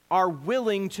 are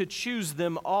willing to choose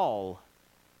them all.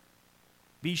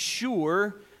 Be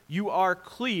sure you are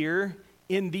clear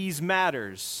in these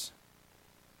matters.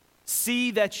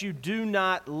 See that you do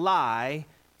not lie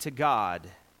to God.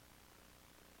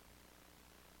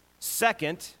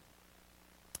 Second,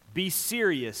 be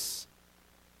serious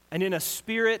and in a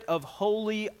spirit of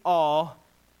holy awe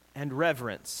and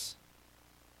reverence.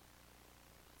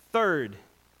 Third,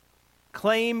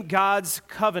 claim God's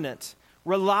covenant.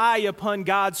 Rely upon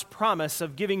God's promise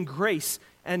of giving grace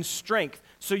and strength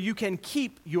so you can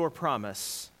keep your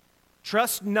promise.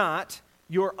 Trust not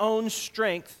your own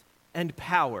strength and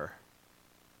power.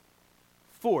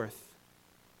 Fourth,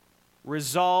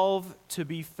 resolve to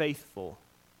be faithful.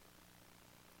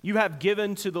 You have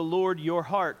given to the Lord your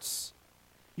hearts.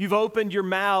 You've opened your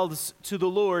mouths to the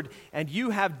Lord, and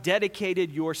you have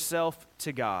dedicated yourself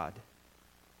to God.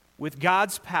 With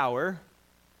God's power,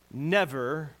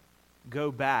 never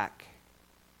go back.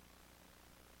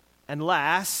 And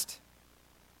last,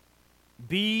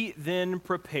 be then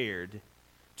prepared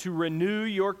to renew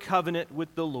your covenant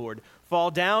with the Lord.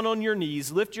 Fall down on your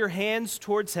knees, lift your hands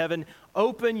towards heaven,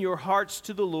 open your hearts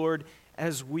to the Lord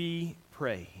as we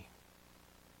pray.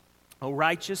 O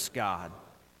righteous God,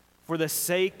 for the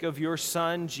sake of your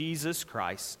Son, Jesus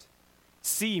Christ,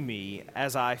 see me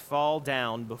as I fall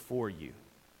down before you.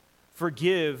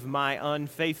 Forgive my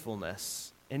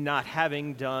unfaithfulness in not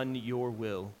having done your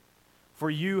will. for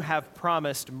you have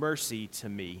promised mercy to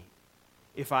me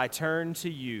if I turn to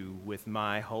you with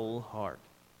my whole heart.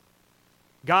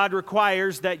 God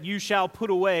requires that you shall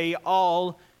put away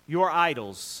all your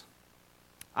idols.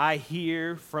 I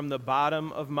hear from the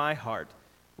bottom of my heart,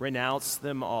 renounce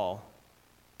them all,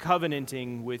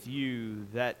 covenanting with you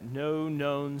that no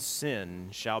known sin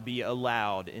shall be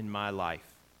allowed in my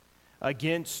life.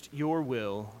 Against your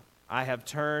will, I have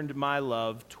turned my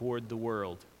love toward the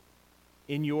world.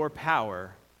 In your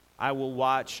power, I will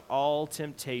watch all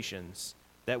temptations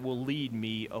that will lead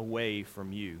me away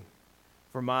from you.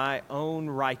 For my own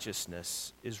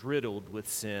righteousness is riddled with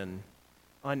sin,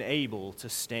 unable to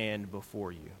stand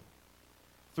before you.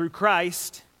 Through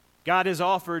Christ, God has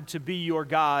offered to be your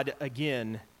God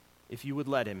again, if you would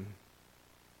let him.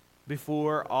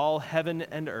 Before all heaven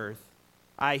and earth,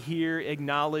 I here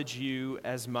acknowledge you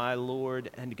as my Lord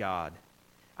and God.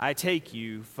 I take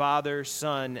you, Father,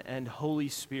 Son, and Holy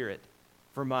Spirit,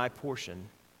 for my portion,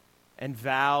 and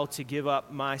vow to give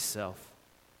up myself,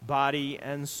 body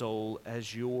and soul,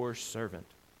 as your servant,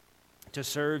 to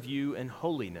serve you in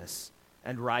holiness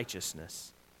and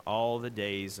righteousness all the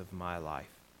days of my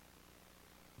life.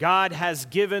 God has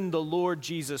given the Lord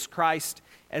Jesus Christ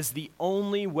as the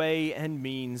only way and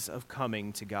means of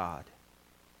coming to God.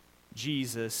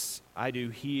 Jesus, I do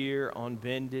here on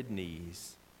bended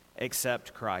knees,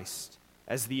 accept Christ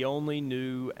as the only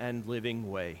new and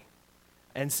living way,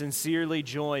 and sincerely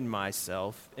join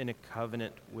myself in a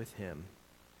covenant with him.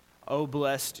 O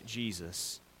blessed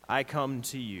Jesus, I come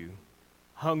to you,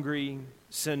 hungry,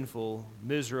 sinful,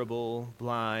 miserable,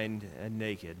 blind, and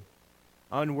naked,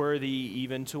 unworthy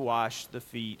even to wash the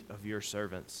feet of your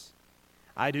servants.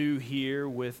 I do here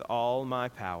with all my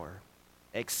power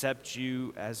accept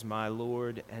you as my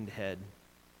Lord and head.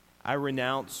 I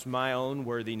renounce my own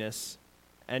worthiness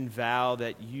and vow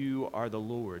that you are the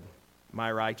Lord,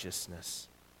 my righteousness.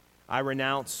 I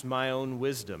renounce my own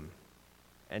wisdom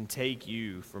and take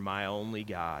you for my only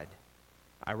guide.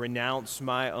 I renounce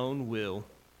my own will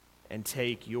and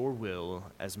take your will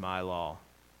as my law.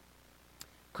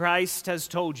 Christ has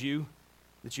told you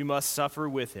that you must suffer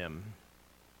with him.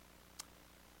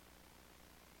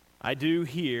 I do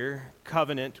here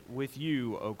covenant with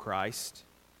you, O Christ,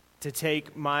 to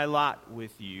take my lot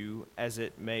with you as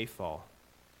it may fall.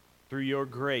 Through your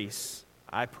grace,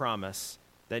 I promise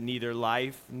that neither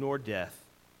life nor death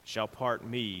shall part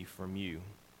me from you.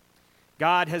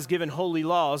 God has given holy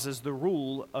laws as the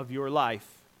rule of your life.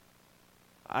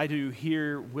 I do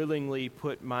here willingly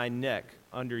put my neck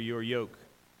under your yoke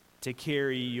to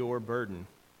carry your burden.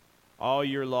 All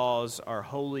your laws are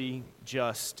holy,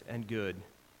 just, and good.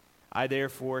 I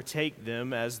therefore take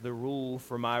them as the rule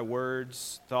for my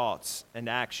words, thoughts, and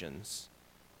actions,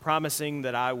 promising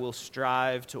that I will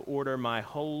strive to order my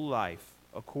whole life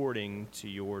according to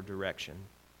your direction,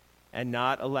 and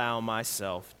not allow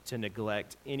myself to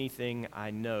neglect anything I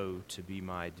know to be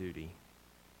my duty.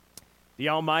 The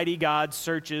Almighty God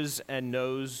searches and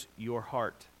knows your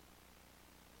heart.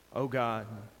 O God,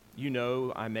 you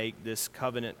know I make this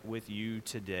covenant with you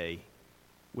today,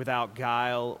 without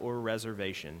guile or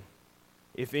reservation.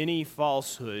 If any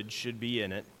falsehood should be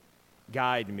in it,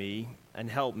 guide me and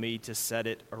help me to set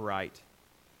it aright.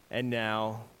 And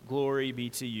now, glory be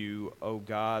to you, O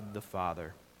God the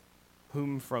Father,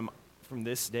 whom from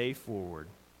this day forward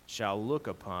shall look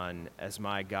upon as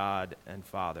my God and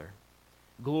Father.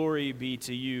 Glory be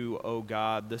to you, O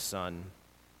God the Son,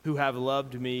 who have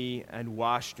loved me and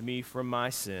washed me from my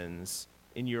sins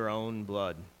in your own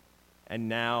blood, and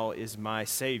now is my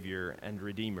Savior and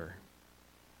Redeemer.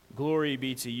 Glory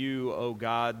be to you, O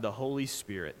God, the Holy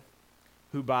Spirit,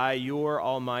 who by your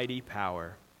almighty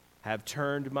power have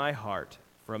turned my heart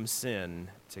from sin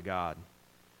to God.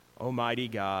 Almighty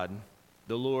God,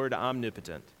 the Lord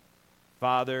omnipotent,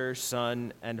 Father,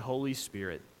 Son, and Holy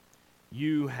Spirit,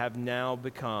 you have now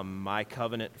become my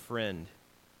covenant friend,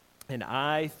 and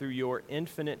I, through your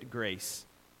infinite grace,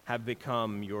 have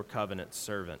become your covenant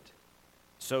servant.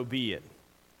 So be it,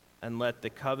 and let the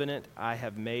covenant I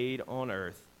have made on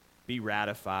earth be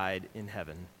ratified in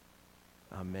heaven.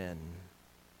 Amen.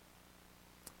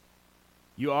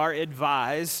 You are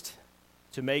advised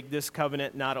to make this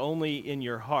covenant not only in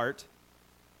your heart,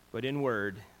 but in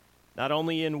word. Not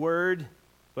only in word,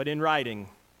 but in writing.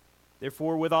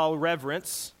 Therefore, with all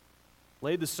reverence,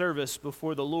 lay the service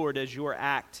before the Lord as your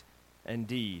act and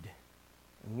deed.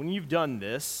 And when you've done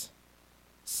this,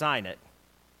 sign it.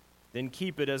 Then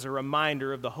keep it as a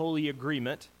reminder of the holy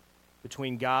agreement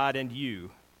between God and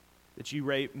you, that you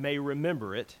may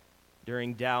remember it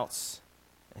during doubts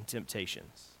and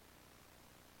temptations.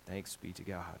 Thanks be to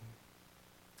God.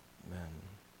 Amen.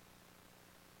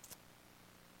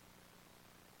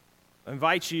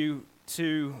 invite you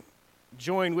to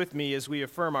join with me as we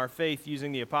affirm our faith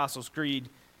using the Apostles' Creed.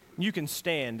 You can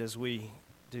stand as we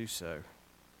do so.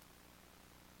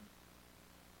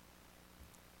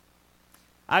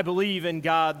 I believe in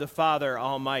God the Father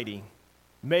Almighty,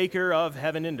 maker of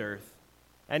heaven and earth,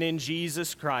 and in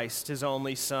Jesus Christ, his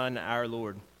only Son, our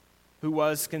Lord, who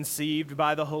was conceived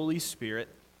by the Holy Spirit,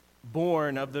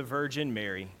 born of the Virgin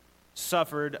Mary,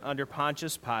 suffered under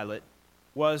Pontius Pilate,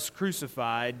 was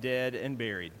crucified, dead, and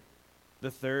buried.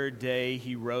 The third day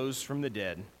he rose from the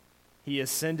dead. He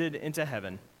ascended into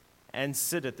heaven and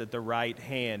sitteth at the right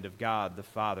hand of God the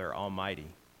Father Almighty.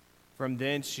 From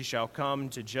thence he shall come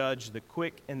to judge the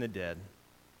quick and the dead.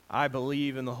 I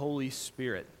believe in the Holy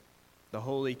Spirit, the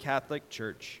holy Catholic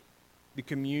Church, the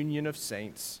communion of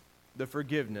saints, the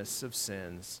forgiveness of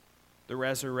sins, the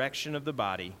resurrection of the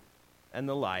body, and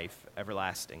the life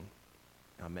everlasting.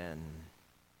 Amen.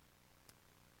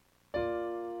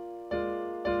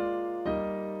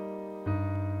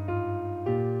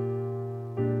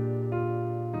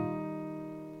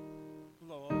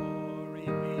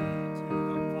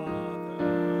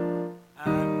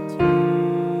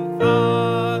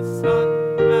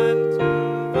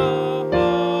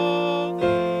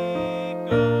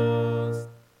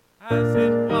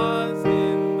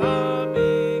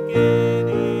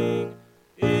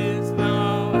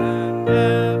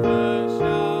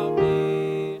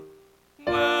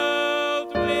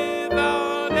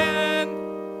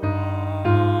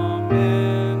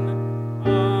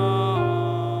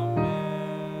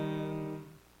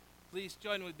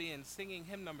 Join with me in singing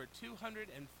hymn number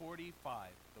 245,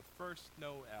 The First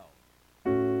Noel.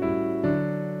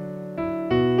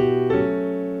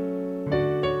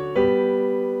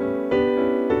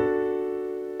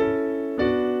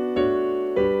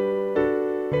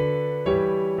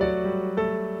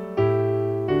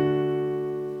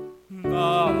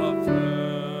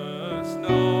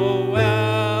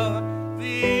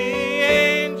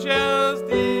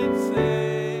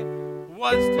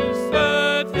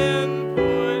 Certain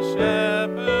poor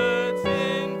shepherds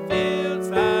in fields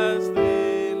as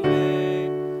they lay.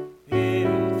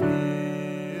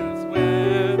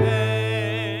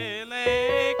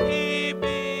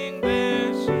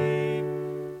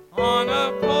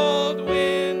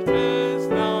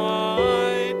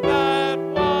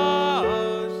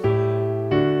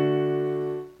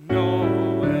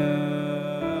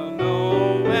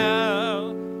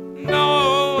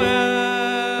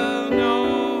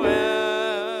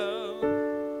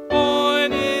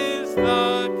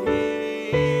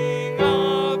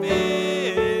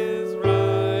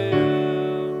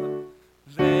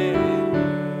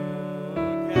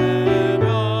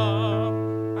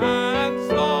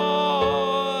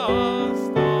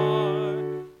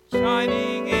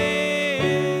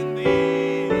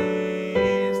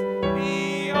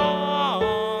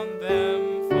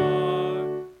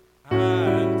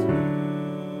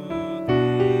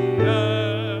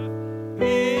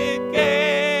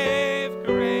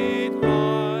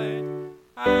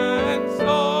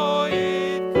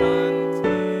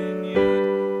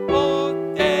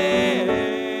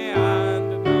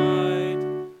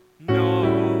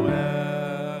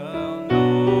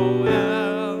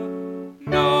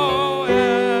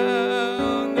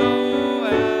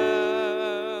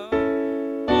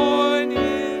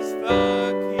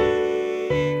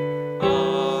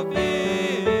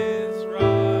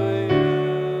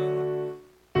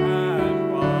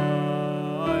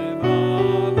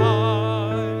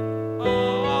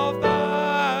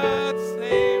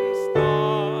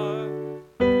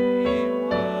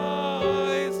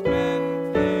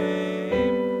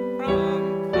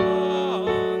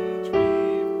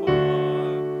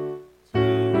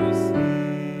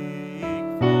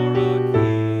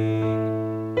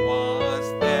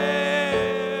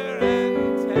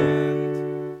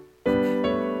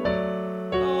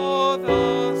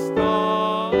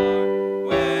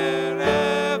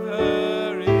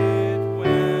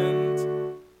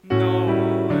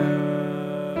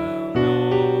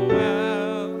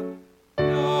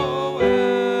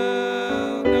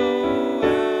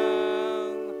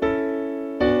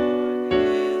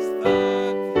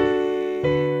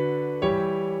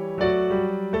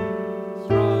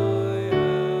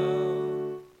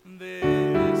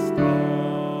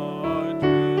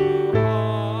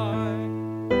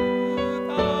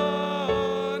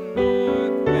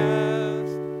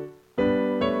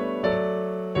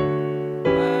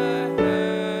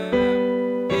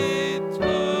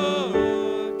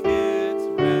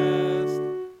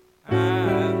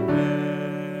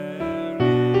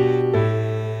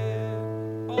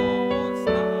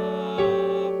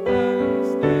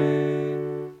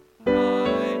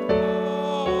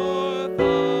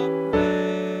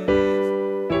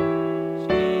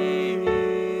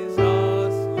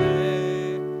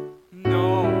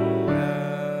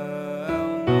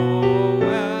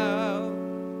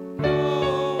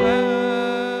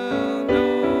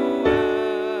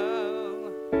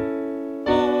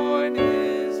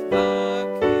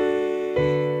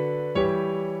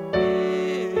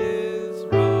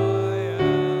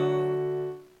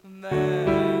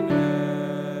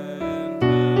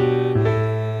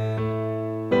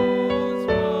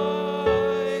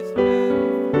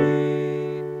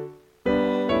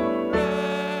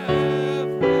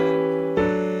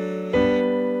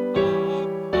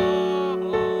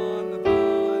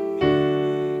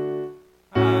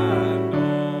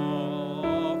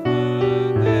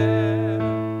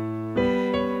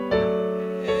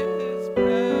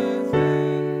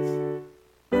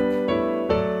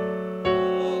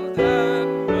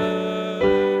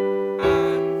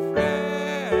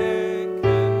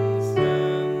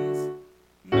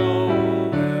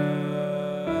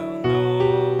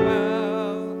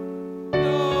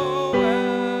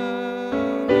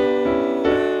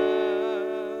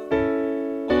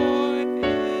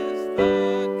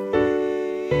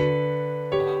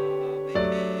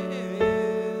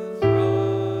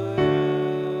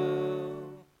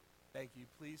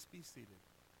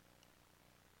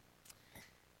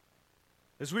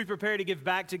 As we prepare to give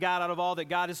back to God out of all that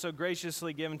God has so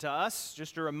graciously given to us,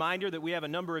 just a reminder that we have a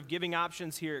number of giving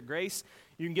options here at Grace.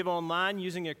 You can give online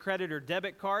using a credit or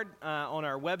debit card on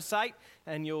our website,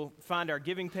 and you'll find our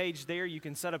giving page there. You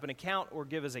can set up an account or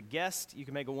give as a guest. You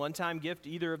can make a one-time gift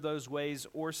either of those ways,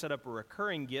 or set up a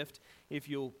recurring gift if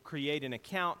you'll create an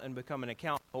account and become an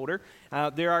account holder.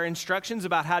 There are instructions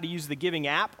about how to use the giving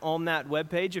app on that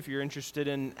webpage if you're interested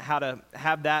in how to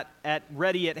have that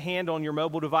ready at hand on your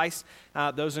mobile device.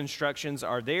 Those instructions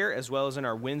are there, as well as in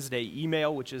our Wednesday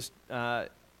email, which is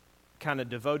kind of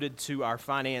devoted to our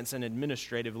finance and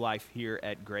administrative life here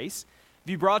at Grace.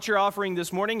 If you brought your offering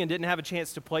this morning and didn't have a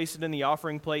chance to place it in the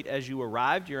offering plate as you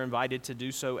arrived, you're invited to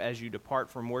do so as you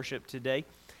depart from worship today.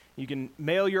 You can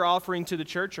mail your offering to the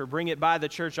church or bring it by the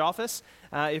church office.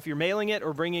 If you're mailing it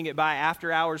or bringing it by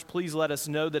after hours, please let us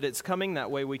know that it's coming. That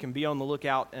way we can be on the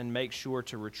lookout and make sure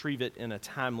to retrieve it in a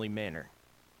timely manner.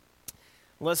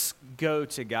 Let's go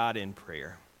to God in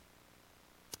prayer.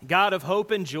 God of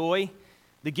hope and joy,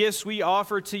 the gifts we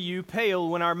offer to you pale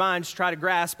when our minds try to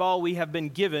grasp all we have been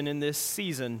given in this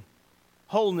season.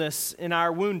 Wholeness in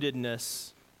our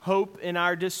woundedness, hope in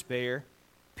our despair,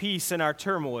 peace in our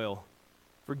turmoil,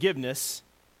 forgiveness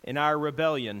in our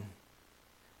rebellion.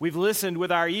 We've listened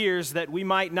with our ears that we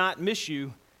might not miss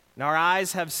you, and our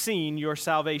eyes have seen your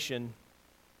salvation.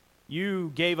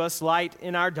 You gave us light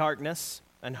in our darkness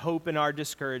and hope in our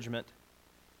discouragement.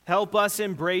 Help us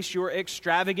embrace your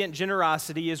extravagant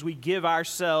generosity as we give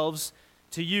ourselves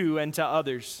to you and to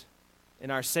others.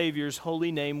 In our Savior's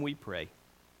holy name we pray.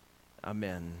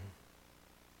 Amen.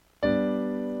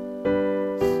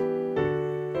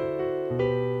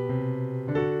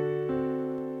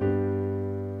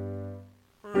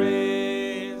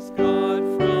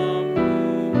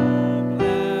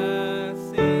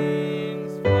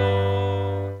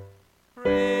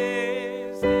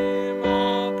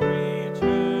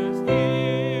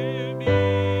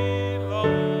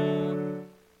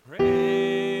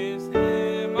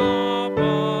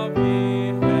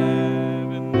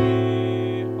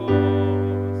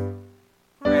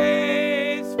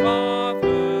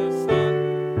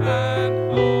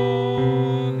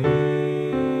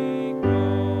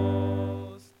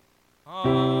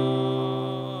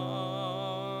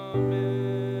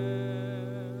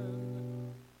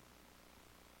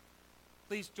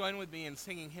 Please join with me in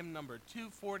singing hymn number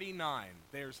 249,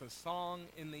 There's a Song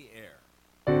in the Air.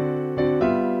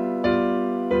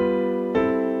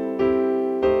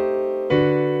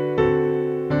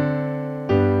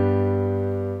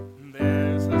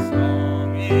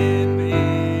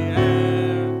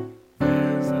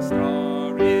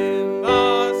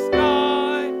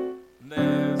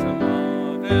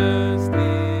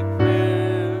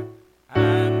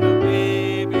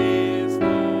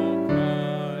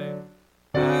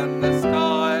 And the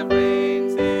sky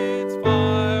rains its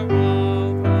fire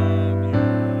of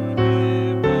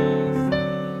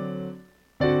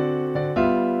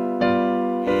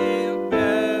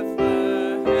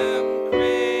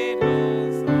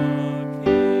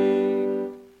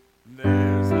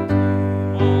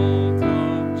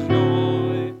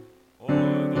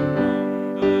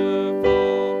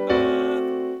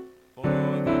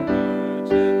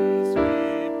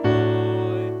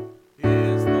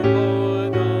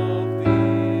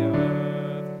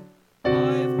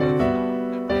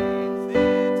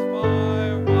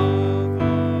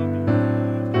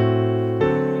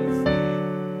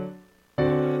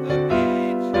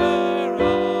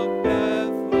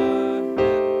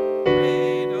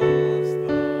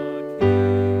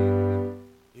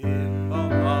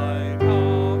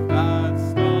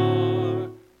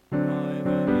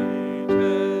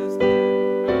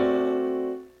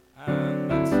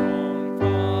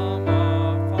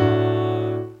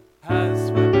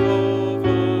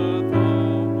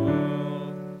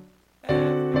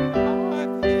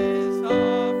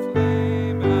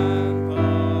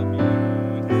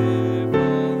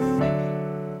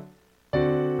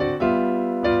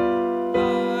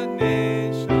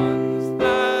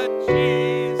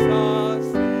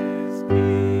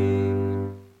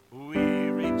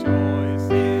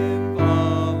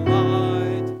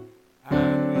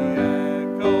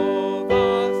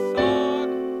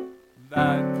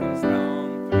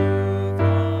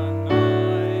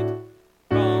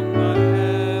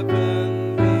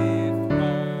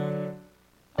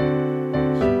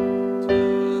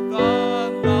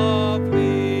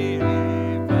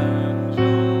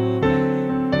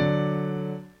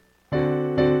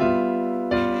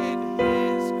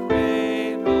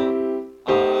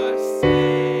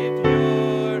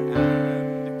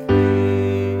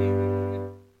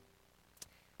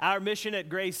mission at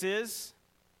Grace is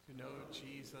to know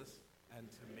Jesus and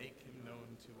to make him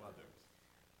known to others.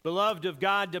 Beloved of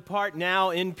God, depart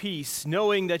now in peace,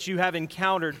 knowing that you have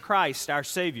encountered Christ, our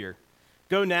Savior.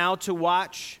 Go now to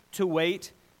watch, to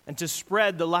wait, and to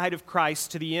spread the light of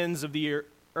Christ to the ends of the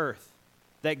earth,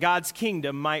 that God's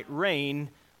kingdom might reign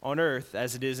on earth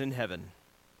as it is in heaven.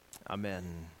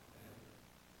 Amen.